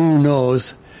 Who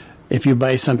knows if you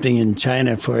buy something in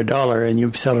China for $1 and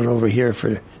you sell it over here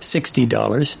for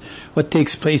 $60, what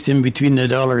takes place in between the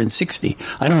 $1 and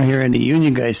 $60? I don't hear any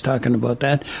union guys talking about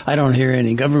that. I don't hear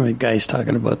any government guys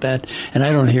talking about that. And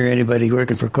I don't hear anybody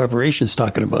working for corporations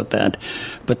talking about that.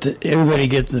 But everybody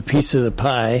gets a piece of the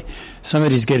pie.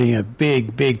 Somebody's getting a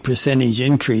big percentage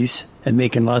increase and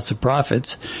making lots of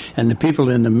profits. And the people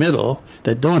in the middle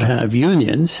that don't have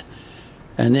unions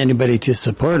and anybody to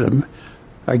support them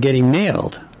are getting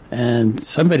nailed. And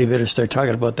somebody better start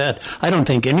talking about that. I don't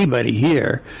think anybody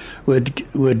here would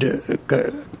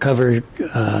cover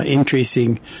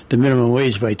increasing the minimum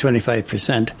wage by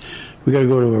 25%. We got to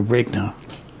go to a break now.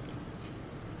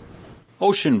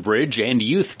 Ocean Bridge and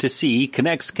Youth to Sea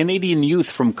connects Canadian youth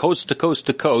from coast to coast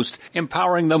to coast,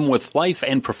 empowering them with life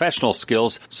and professional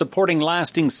skills, supporting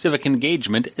lasting civic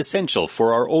engagement essential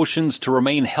for our oceans to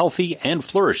remain healthy and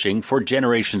flourishing for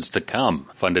generations to come.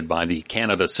 Funded by the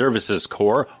Canada Services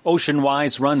Corps,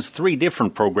 OceanWise runs 3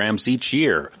 different programs each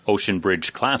year: Ocean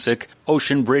Bridge Classic,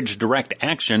 Ocean Bridge Direct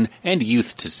Action, and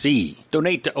Youth to Sea.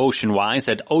 Donate to OceanWise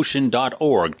at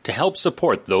ocean.org to help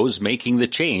support those making the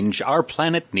change our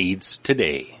planet needs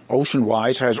today.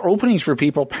 OceanWise has openings for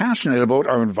people passionate about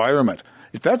our environment.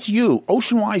 If that's you,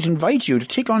 OceanWise invites you to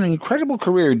take on an incredible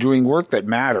career doing work that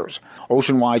matters.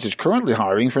 OceanWise is currently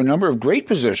hiring for a number of great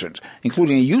positions,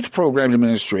 including a youth program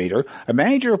administrator, a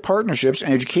manager of partnerships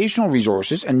and educational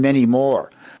resources, and many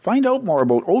more. Find out more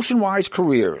about OceanWise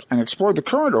careers and explore the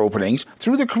current openings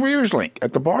through the careers link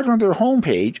at the bottom of their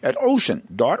homepage at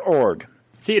ocean.org.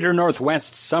 Theatre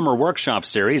Northwest's Summer Workshop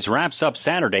Series wraps up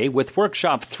Saturday with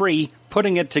Workshop 3,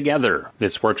 Putting It Together.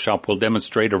 This workshop will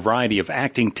demonstrate a variety of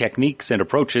acting techniques and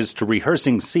approaches to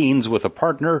rehearsing scenes with a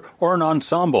partner or an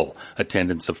ensemble.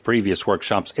 Attendance of previous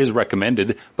workshops is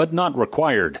recommended, but not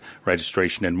required.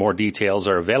 Registration and more details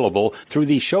are available through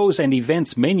the Shows and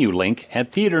Events menu link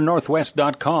at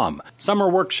theatrenorthwest.com. Summer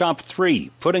Workshop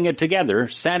 3, Putting It Together,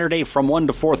 Saturday from 1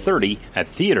 to 4:30 at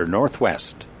Theatre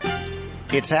Northwest.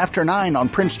 It's after 9 on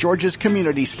Prince George's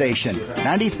Community Station,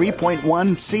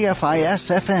 93.1 CFIS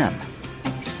FM.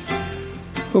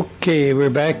 Okay, we're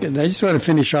back. And I just want to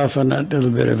finish off on that little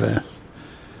bit of a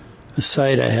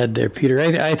side I had there, Peter.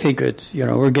 I think it's, you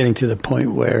know, we're getting to the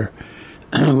point where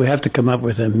we have to come up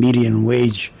with a median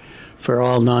wage for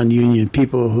all non-union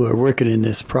people who are working in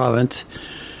this province.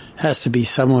 Has to be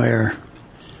somewhere,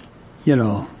 you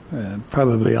know,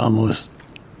 probably almost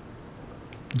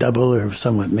double or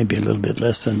somewhat, maybe a little bit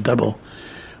less than double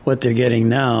what they're getting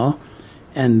now.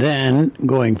 And then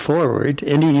going forward,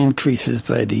 any increases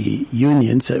by the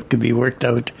unions that could be worked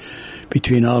out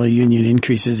between all the union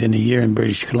increases in a year in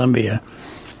British Columbia,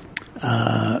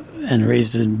 and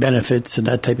raising benefits and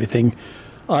that type of thing,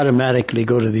 automatically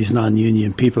go to these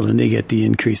non-union people and they get the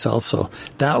increase also.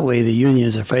 That way the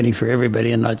unions are fighting for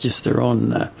everybody and not just their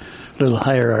own little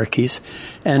hierarchies.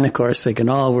 And of course they can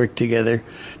all work together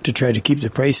to try to keep the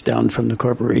price down from the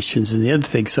corporations and the other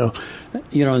thing. So,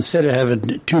 you know, instead of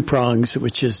having 2 prongs,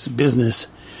 which is business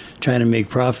trying to make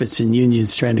profits and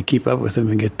unions trying to keep up with them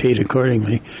and get paid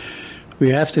accordingly, we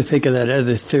have to think of that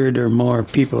other third or more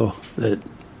people that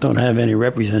don't have any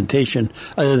representation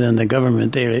other than the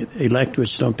government they elect,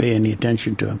 which don't pay any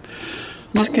attention to them.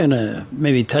 I'm just going to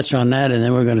maybe touch on that, and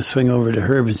then we're going to swing over to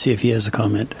Herb and see if he has a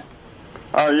comment.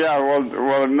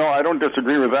 Well, no, I don't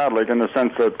disagree with that, like in the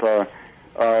sense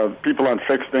that people on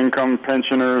fixed income,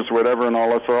 pensioners, whatever, and all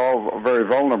this are all very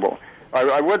vulnerable.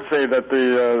 I would say that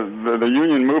the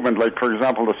union movement, like, for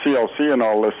example, the CLC and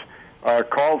all this,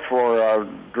 called for a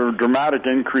dramatic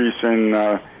increase in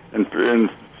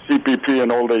CPP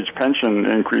and old age pension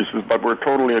increases, but were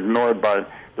totally ignored by,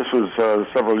 this was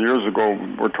several years ago,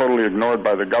 were totally ignored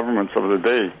by the governments of the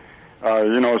day.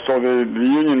 So the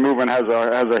union movement has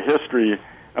a history,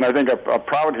 and I think a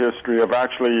proud history of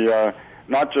actually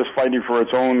not just fighting for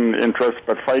its own interests,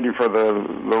 but fighting for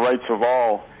the rights of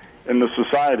all in the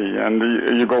society.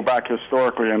 And you go back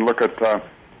historically and look at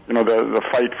the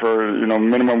fight for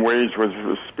minimum wage was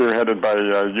spearheaded by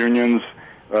unions.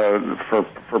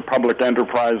 For public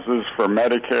enterprises, for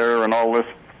Medicare and all this,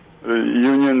 the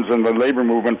unions and the labor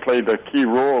movement played a key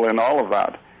role in all of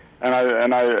that. And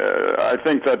I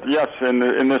think that, yes, in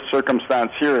this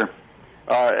circumstance here,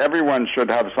 everyone should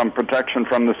have some protection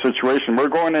from the situation. We're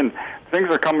going in; things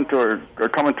are coming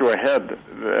to a head,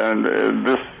 and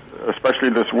especially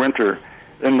this winter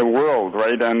in the world,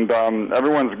 right? And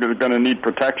everyone's going to need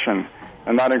protection,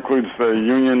 and that includes the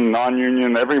union,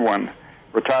 non-union, everyone,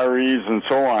 retirees, and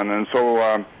so on. And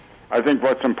so, I think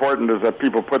what's important is that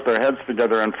people put their heads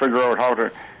together and figure out how to,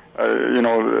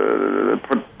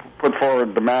 put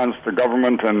forward demands to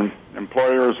government and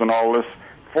employers and all this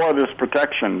for this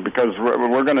protection, because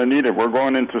we're going to need it. We're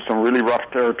going into some really rough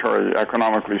territory,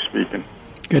 economically speaking.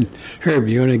 Good. Herb,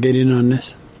 you want to get in on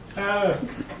this?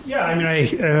 Yeah, I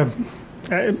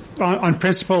mean, on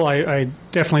principle, I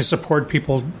definitely support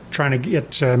people trying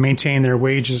to maintain their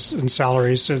wages and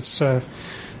salaries. Inflation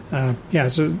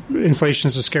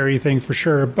is a scary thing for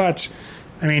sure. But,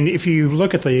 I mean, if you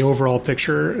look at the overall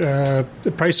picture,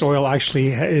 the price of oil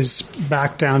actually is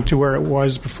back down to where it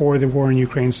was before the war in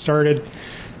Ukraine started.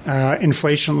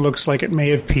 Inflation looks like it may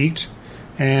have peaked,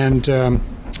 and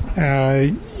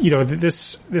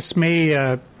this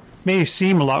may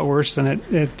seem a lot worse than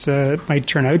it might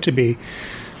turn out to be.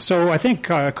 So I think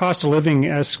cost of living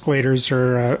escalators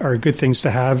are good things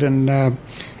to have in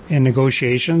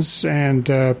negotiations. And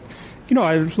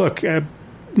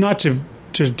not to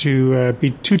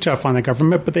be too tough on the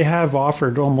government, but they have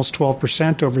offered almost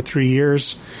 12% over 3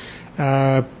 years.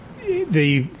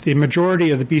 The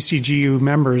majority of the BCGEU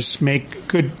members make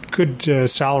good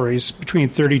salaries, between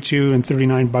 $32 and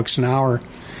 $39 an hour.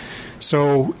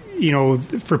 So,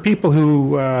 for people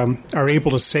who are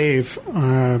able to save,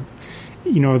 the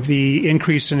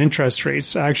increase in interest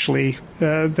rates actually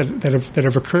that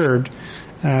have occurred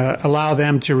allow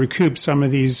them to recoup some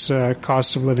of these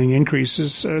cost of living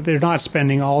increases. They're not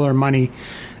spending all their money,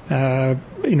 they're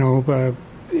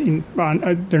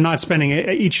not spending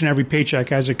each and every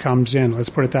paycheck as it comes in. Let's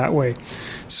put it that way.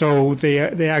 So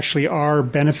they actually are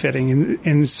benefiting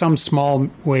in some small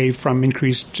way from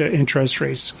increased interest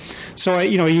rates. So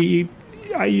I'm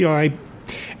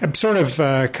sort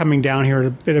of coming down here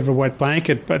a bit of a wet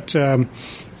blanket, but the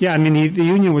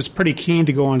union was pretty keen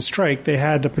to go on strike. They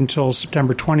had up until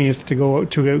September 20th to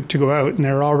go out, and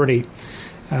they're already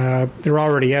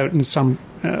out in some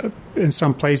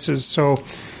places. So.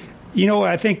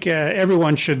 I think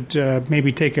everyone should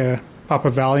maybe take a pop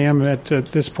of Valium at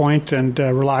this point and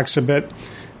relax a bit.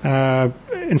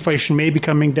 Inflation may be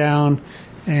coming down,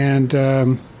 and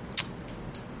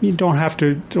you don't have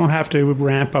to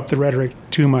ramp up the rhetoric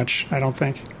too much, I don't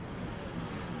think.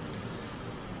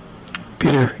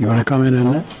 Peter, you want to comment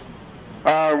on that?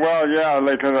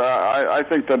 I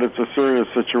think that it's a serious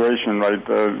situation, right?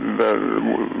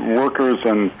 The workers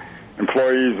and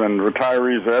employees and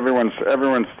retirees, everyone's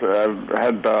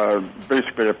had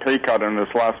basically a pay cut in this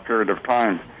last period of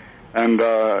time, and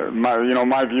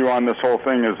my view on this whole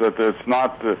thing is that it's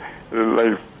not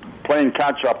playing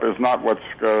catch up is not what's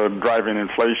driving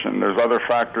inflation. There's other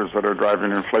factors that are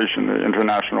driving inflation. The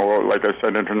international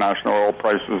oil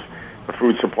prices, the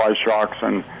food supply shocks,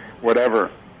 and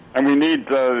whatever. And we need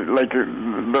the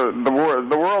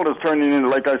world is turning in,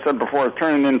 like I said before, it's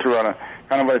turning into a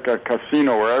kind of like a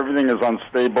casino where everything is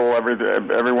unstable.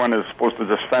 Everyone is supposed to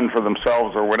just fend for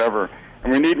themselves or whatever.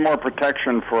 And we need more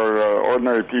protection for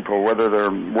ordinary people, whether they're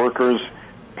workers,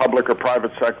 public or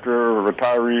private sector, or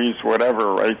retirees,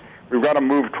 whatever, right? We've got to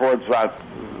move towards that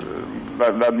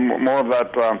more of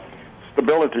that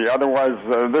stability. Otherwise,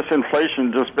 this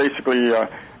inflation just basically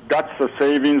guts the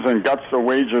savings and guts the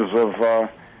wages of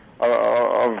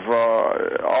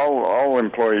all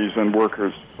employees and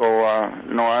workers. So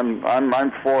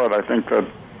I'm for it. I think that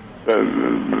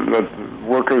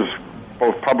workers,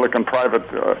 both public and private,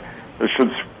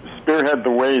 should spearhead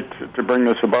the way to bring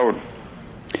this about.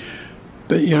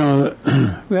 But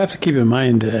we have to keep in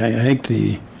mind. I think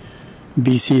the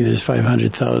BC there's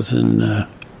 500,000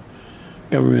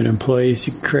 government employees.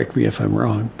 You can correct me if I'm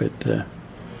wrong, but.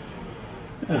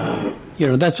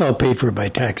 That's all paid for by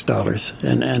tax dollars.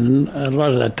 And a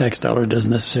lot of that tax dollar doesn't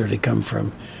necessarily come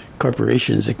from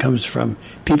corporations. It comes from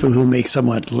people who make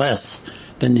somewhat less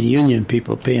than the union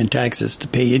people paying taxes to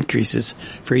pay increases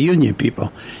for union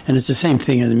people. And it's the same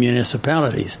thing in the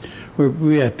municipalities, where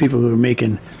we have people who are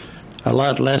making a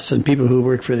lot less than people who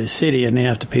work for the city, and they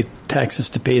have to pay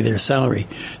taxes to pay their salary.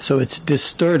 So it's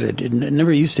distorted. It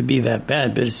never used to be that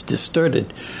bad, but it's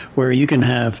distorted, where you can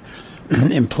have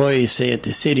employees, say, at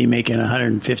the city making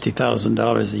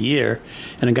 $150,000 a year,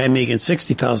 and a guy making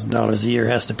 $60,000 a year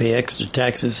has to pay extra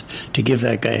taxes to give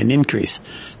that guy an increase.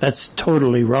 That's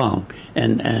totally wrong,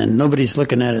 and nobody's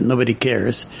looking at it. Nobody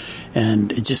cares,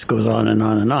 and it just goes on and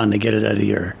on and on. They get it out of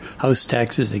your house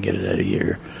taxes, they get it out of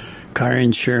your car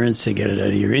insurance, they get it out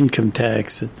of your income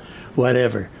tax,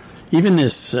 whatever. even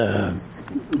this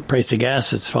price of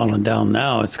gas has fallen down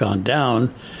now. It's gone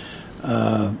down.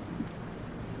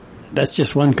 That's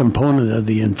just one component of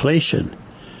the inflation.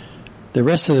 The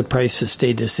rest of the prices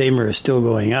stayed the same or are still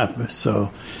going up.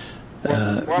 So we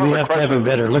have to have a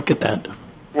better look at that.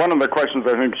 One of the questions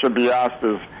I think should be asked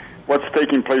is what's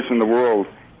taking place in the world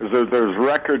is that there's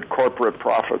record corporate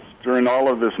profits during all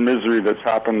of this misery that's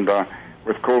happened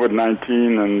with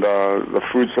COVID-19 and the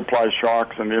food supply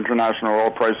shocks and the international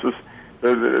oil prices.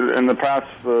 In the past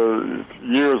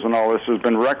years and all this, there's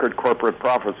been record corporate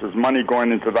profits. There's money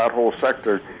going into that whole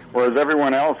sector, whereas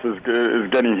everyone else is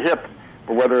getting hit,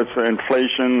 whether it's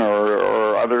inflation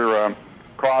or other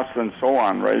costs and so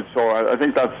on, right? So I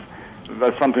think that's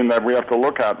something that we have to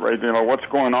look at, right? You know, what's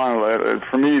going on?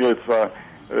 For me,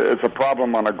 it's a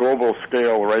problem on a global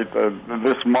scale, right?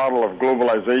 This model of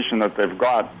globalization that they've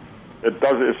got,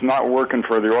 it's not working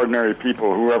for the ordinary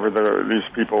people, whoever these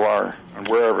people are and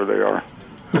wherever they are.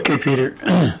 Okay, Peter,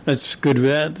 that's good.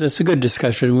 That's a good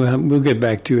discussion. We'll get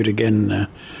back to it again.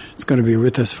 It's going to be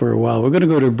with us for a while. We're going to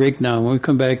go to a break now. When we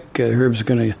come back, Herb's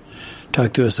going to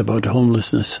talk to us about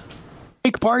homelessness.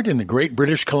 Take part in the Great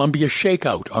British Columbia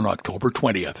Shakeout on October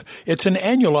 20th. It's an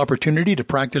annual opportunity to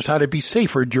practice how to be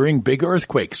safer during big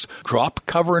earthquakes. Drop,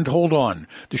 cover, and hold on.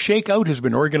 The Shakeout has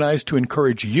been organized to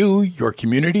encourage you, your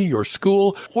community, your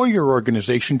school, or your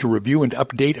organization to review and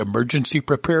update emergency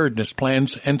preparedness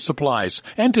plans and supplies,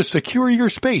 and to secure your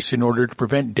space in order to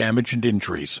prevent damage and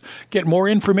injuries. Get more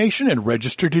information and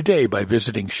register today by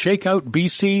visiting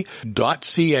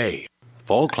shakeoutbc.ca.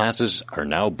 Fall classes are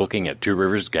now booking at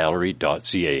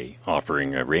tworiversgallery.ca,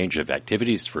 offering a range of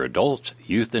activities for adults,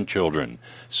 youth, and children.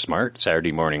 Smart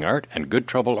Saturday Morning Art and Good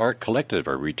Trouble Art Collective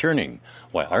are returning,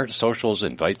 while Art Socials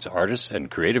invites artists and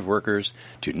creative workers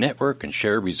to network and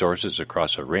share resources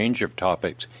across a range of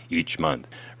topics each month.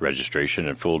 Registration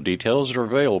and full details are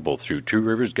available through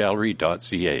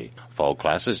tworiversgallery.ca. Fall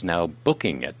classes now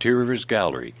booking at Two Rivers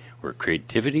Gallery, where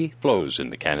creativity flows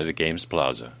in the Canada Games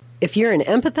Plaza. If you're an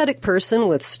empathetic person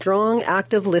with strong,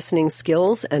 active listening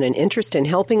skills and an interest in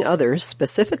helping others,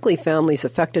 specifically families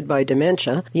affected by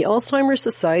dementia, the Alzheimer's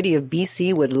Society of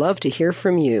BC would love to hear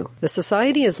from you. The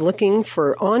Society is looking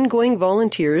for ongoing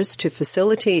volunteers to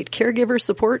facilitate caregiver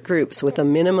support groups with a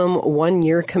minimum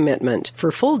 1-year commitment. For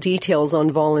full details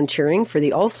on volunteering for the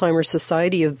Alzheimer's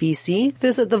Society of BC,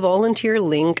 visit the volunteer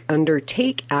link under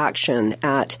Take Action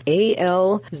at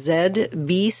alzbc.org.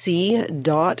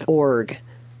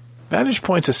 Vantage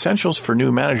Point's Essentials for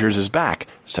New Managers is back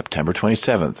September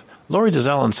 27th. Lori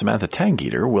Dazelle and Samantha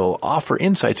Tangeter will offer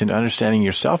insights into understanding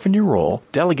yourself and your role,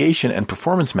 delegation and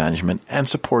performance management, and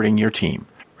supporting your team.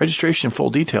 Registration and full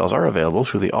details are available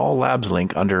through the All Labs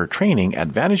link under Training at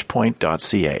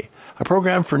vantagepoint.ca. A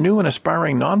program for new and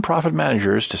aspiring nonprofit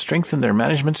managers to strengthen their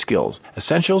management skills.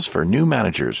 Essentials for New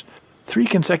Managers. 3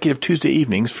 consecutive Tuesday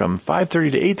evenings from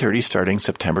 5:30 to 8:30 starting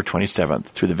September 27th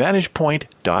through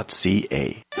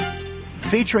thevantagepoint.ca.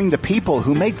 Featuring the people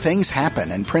who make things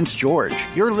happen in Prince George.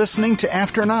 You're listening to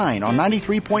After 9 on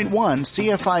 93.1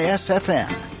 CFIS FM.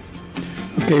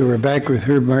 Okay, we're back with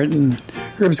Herb Martin.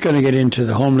 Herb's going to get into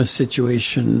the homeless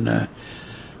situation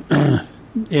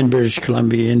in British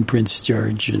Columbia, in Prince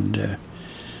George, and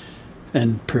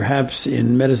perhaps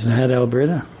in Medicine Hat,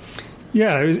 Alberta.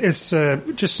 Yeah, it's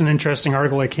just an interesting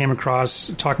article I came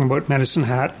across talking about Medicine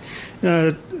Hat,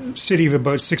 a city of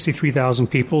about 63,000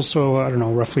 people, so I don't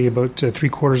know, roughly about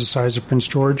 3/4 the size of Prince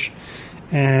George.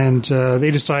 And they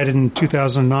decided in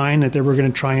 2009 that they were going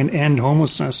to try and end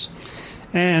homelessness.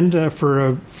 And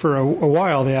for a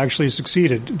while, they actually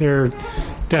succeeded. Their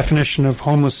definition of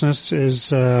homelessness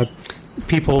is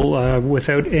people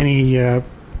without any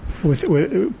with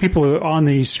people on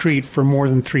the street for more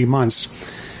than 3 months.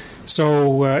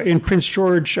 So in Prince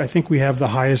George, I think we have the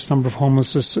highest number of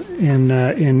homeless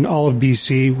in all of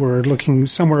BC. We're looking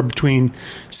somewhere between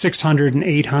 600 and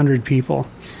 800 people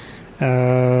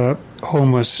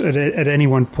homeless at any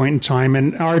one point in time.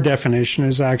 And our definition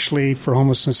is actually for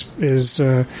homelessness is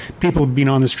people being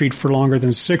on the street for longer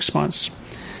than 6 months.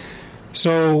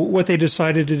 So what they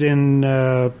decided in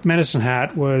Medicine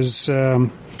Hat was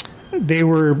they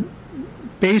were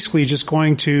basically just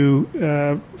going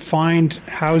to find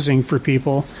housing for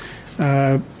people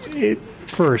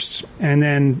first, and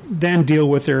then deal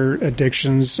with their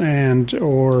addictions and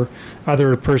or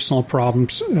other personal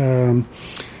problems.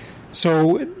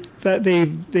 So that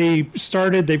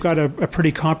they've got a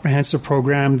pretty comprehensive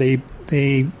program. They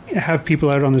have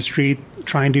people out on the street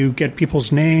trying to get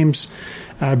people's names,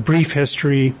 brief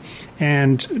history,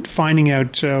 and finding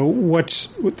out what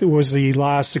was the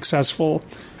last successful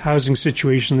housing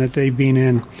situation that they've been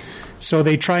in. So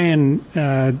they try and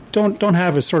don't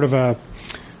have a sort of a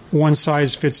one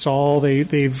size fits all.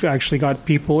 They've actually got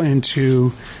people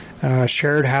into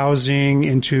shared housing,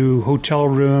 into hotel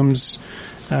rooms,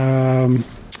 into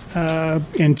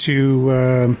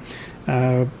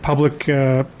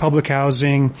public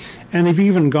housing, and they've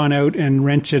even gone out and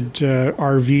rented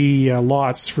RV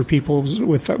lots for people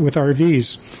with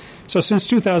RVs. So since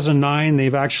 2009,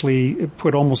 they've actually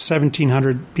put almost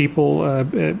 1,700 people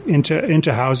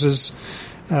into houses.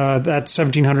 That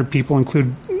 1,700 people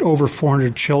include over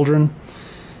 400 children.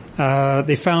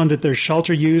 They found that their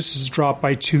shelter use has dropped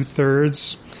by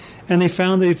 2/3, and they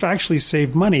found they've actually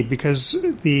saved money because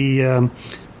the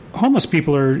homeless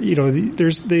people are,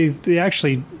 they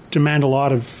actually demand a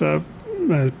lot of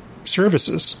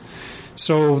services.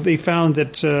 So they found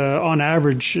that on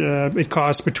average it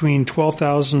costs between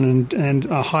 $12,000 and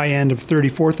a high end of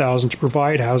 $34,000 to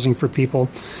provide housing for people.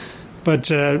 But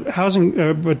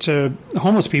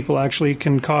homeless people actually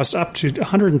can cost up to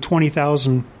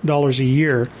 $120,000 a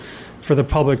year for the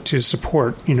public to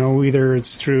support. Either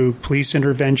it's through police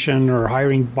intervention or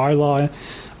hiring bylaw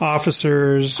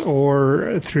officers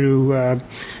or through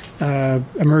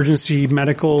emergency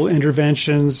medical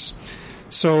interventions.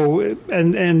 So,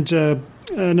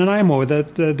 Nanaimo,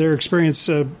 their experience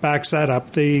backs that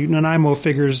up. The Nanaimo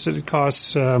figures that it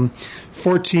costs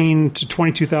 $14,000 to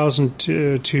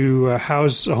 $22,000 to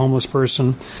house a homeless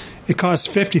person. It costs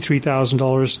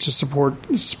 $53,000 to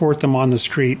support them on the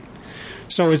street.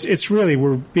 So it's really,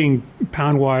 we're being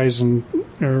pound wise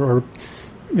or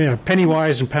penny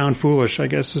wise and pound foolish, I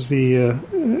guess is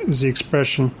the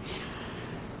expression.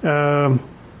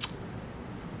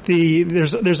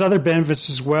 There's other benefits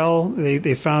as well.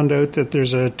 They found out that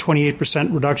there's a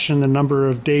 28% reduction in the number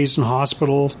of days in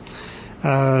hospitals,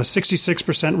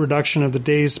 66% reduction of the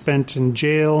days spent in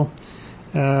jail,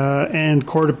 and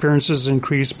court appearances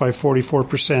increased by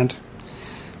 44%.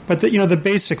 But the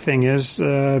basic thing is,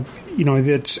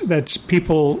 that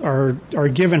people are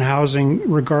given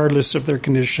housing regardless of their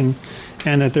condition,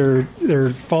 and that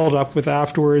they're followed up with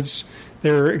afterwards.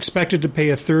 They're expected to pay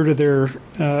 1/3 of their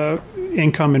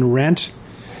income in rent,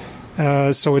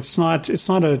 so it's not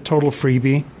a total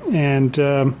freebie. And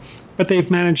but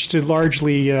they've managed to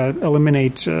largely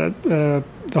eliminate the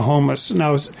homeless.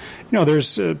 Now,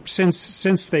 there's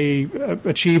since they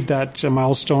achieved that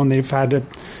milestone, they've had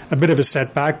a bit of a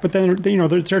setback. But then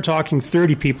they're talking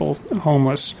 30 people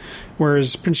homeless,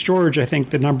 whereas Prince George, I think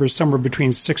the number is somewhere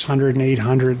between 600 and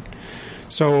 800.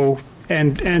 So.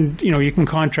 And you can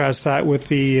contrast that with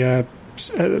the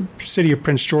city of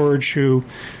Prince George, who,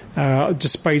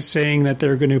 despite saying that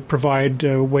they're going to provide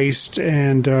waste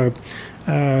and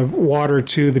water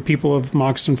to the people of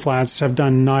Moxton Flats, have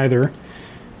done neither.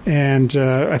 And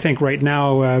I think right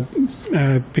now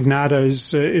Pignata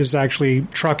is actually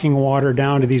trucking water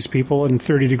down to these people in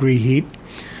 30-degree heat,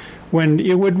 when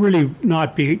it would really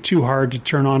not be too hard to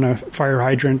turn on a fire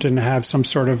hydrant and have some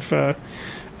sort of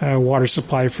water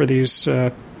supply for these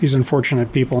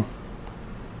unfortunate people.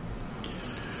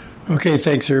 Okay,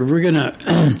 thanks, sir. We're gonna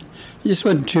just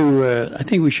want to. I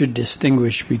think we should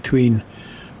distinguish between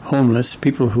homeless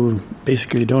people who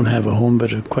basically don't have a home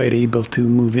but are quite able to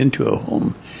move into a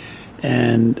home,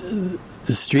 and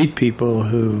the street people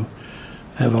who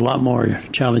have a lot more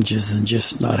challenges than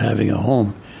just not having a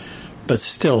home, but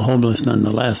still homeless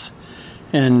nonetheless.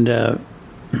 And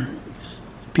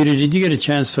Peter, did you get a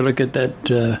chance to look at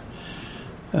that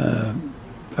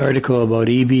article about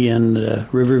EB and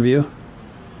Riverview?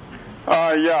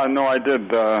 Yeah, no, I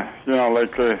did. I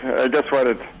guess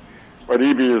what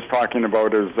EB is talking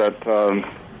about is that,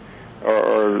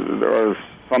 or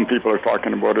some people are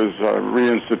talking about, is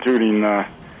reinstituting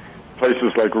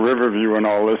places like Riverview and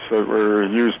all this that were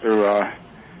used to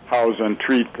house and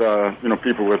treat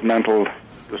people with mental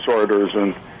disorders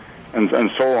and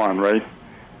so on, right?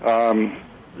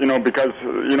 Because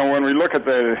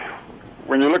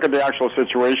when you look at the actual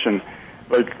situation,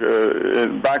 like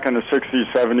back in the 60s,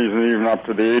 70s, and even up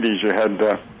to the 80s, you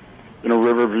had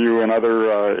Riverview and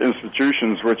other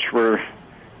institutions which were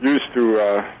used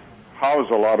to house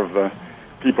a lot of the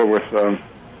people with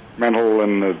mental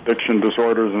and addiction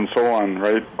disorders and so on,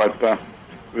 right? But a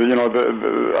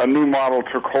new model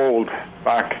took hold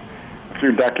back a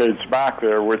few decades back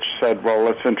there, which said, well,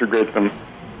 let's integrate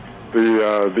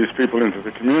these people into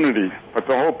the community. But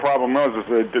the whole problem was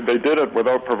they did it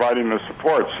without providing the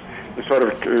supports. They sort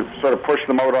of pushed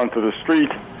them out onto the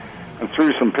street and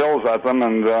threw some pills at them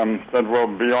and said, well,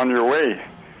 be on your way.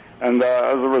 And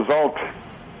as a result,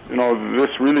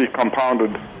 this really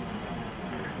compounded,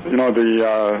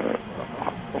 the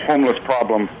homeless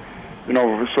problem,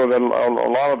 so that a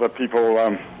lot of the people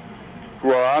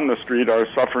who are on the street are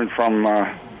suffering from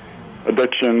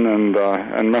addiction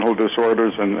and mental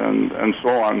disorders and so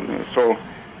on. So,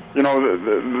 you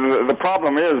know, the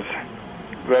problem is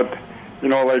that, you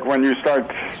know, like when you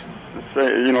start say,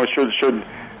 you know, should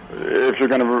if you're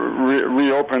going to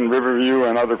reopen Riverview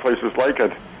and other places like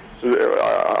it,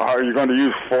 are you going to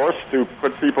use force to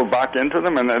put people back into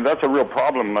them? And that's a real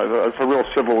problem. That's a real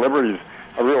civil liberties,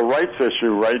 a real rights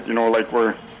issue, right? You know, like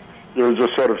where you're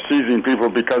just sort of seizing people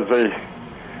because they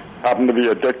happen to be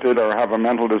addicted or have a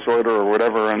mental disorder or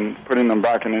whatever and putting them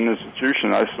back in an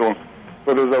institution. So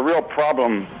there's a real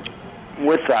problem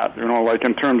with that, you know, like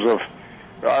in terms of,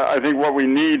 I think what we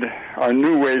need are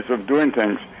new ways of doing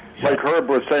things. Yeah. Like Herb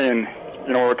was saying,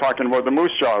 you know, we're talking about the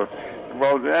moose jaw.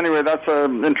 Well, anyway, that's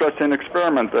an interesting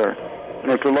experiment there, you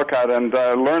know, to look at and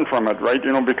learn from it, right?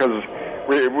 You know, because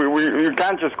we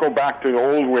can't just go back to the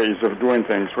old ways of doing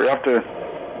things. We have to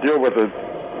deal with the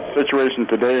situation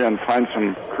today and find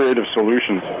some creative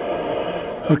solutions.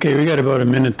 Okay, we got about a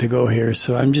minute to go here,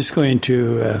 so I'm just going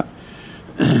to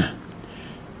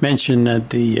mention that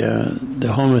the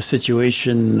homeless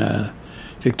situation,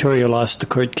 Victoria lost the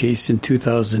court case in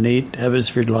 2008,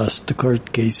 Abbotsford lost the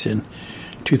court case in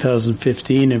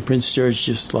 2015, and Prince George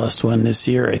just lost one this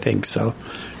year, I think. So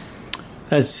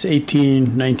that's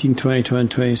 18, 19, 20,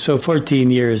 20. So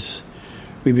 14 years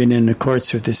we've been in the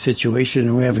courts with this situation,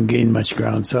 and we haven't gained much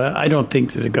ground. So I don't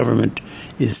think that the government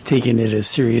is taking it as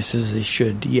serious as they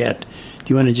should yet. Do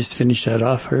you want to just finish that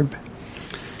off, Herb?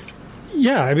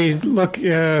 Yeah, I mean, look,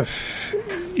 you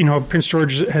know, Prince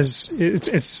George has,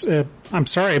 I'm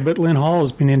sorry, but Lynn Hall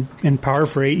has been in power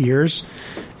for 8 years,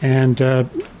 and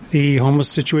the homeless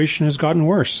situation has gotten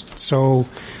worse. So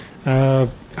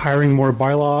hiring more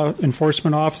bylaw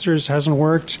enforcement officers hasn't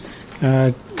worked.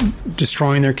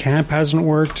 Destroying their camp hasn't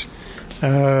worked.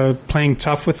 Playing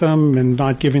tough with them and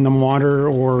not giving them water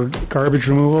or garbage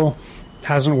removal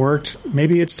hasn't worked.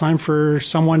 Maybe it's time for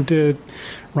someone to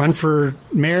run for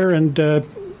mayor and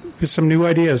with some new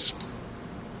ideas.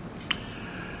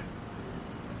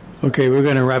 Okay, we're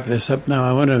going to wrap this up now.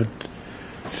 I want to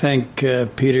thank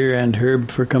Peter and Herb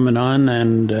for coming on,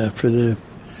 and for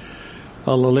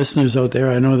all the listeners out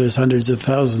there. I know there's hundreds of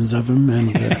thousands of them,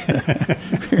 and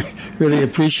really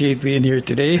appreciate being here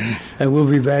today. And we'll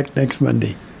be back next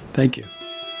Monday. Thank you.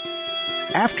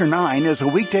 After 9 is a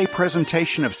weekday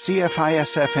presentation of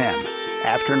CFIS-FM.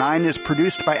 After 9 is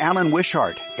produced by Alan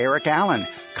Wishart, Eric Allen,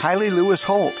 Kylie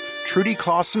Lewis-Holt, Trudy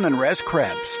Clausen, and Rez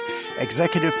Krebs.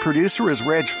 Executive producer is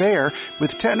Reg Fair,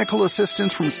 with technical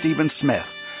assistance from Stephen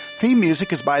Smith. Theme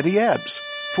music is by The Ebbs.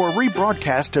 For a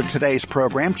rebroadcast of today's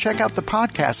program, check out the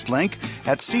podcast link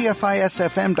at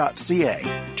cfisfm.ca.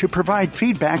 To provide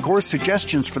feedback or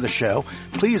suggestions for the show,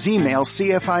 please email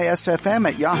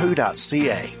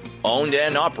cfisfm@yahoo.ca. Owned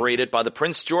and operated by the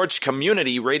Prince George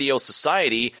Community Radio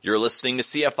Society, you're listening to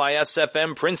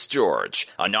CFIS-FM Prince George,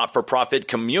 a not-for-profit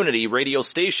community radio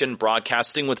station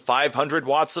broadcasting with 500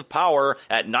 watts of power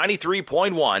at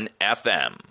 93.1 FM.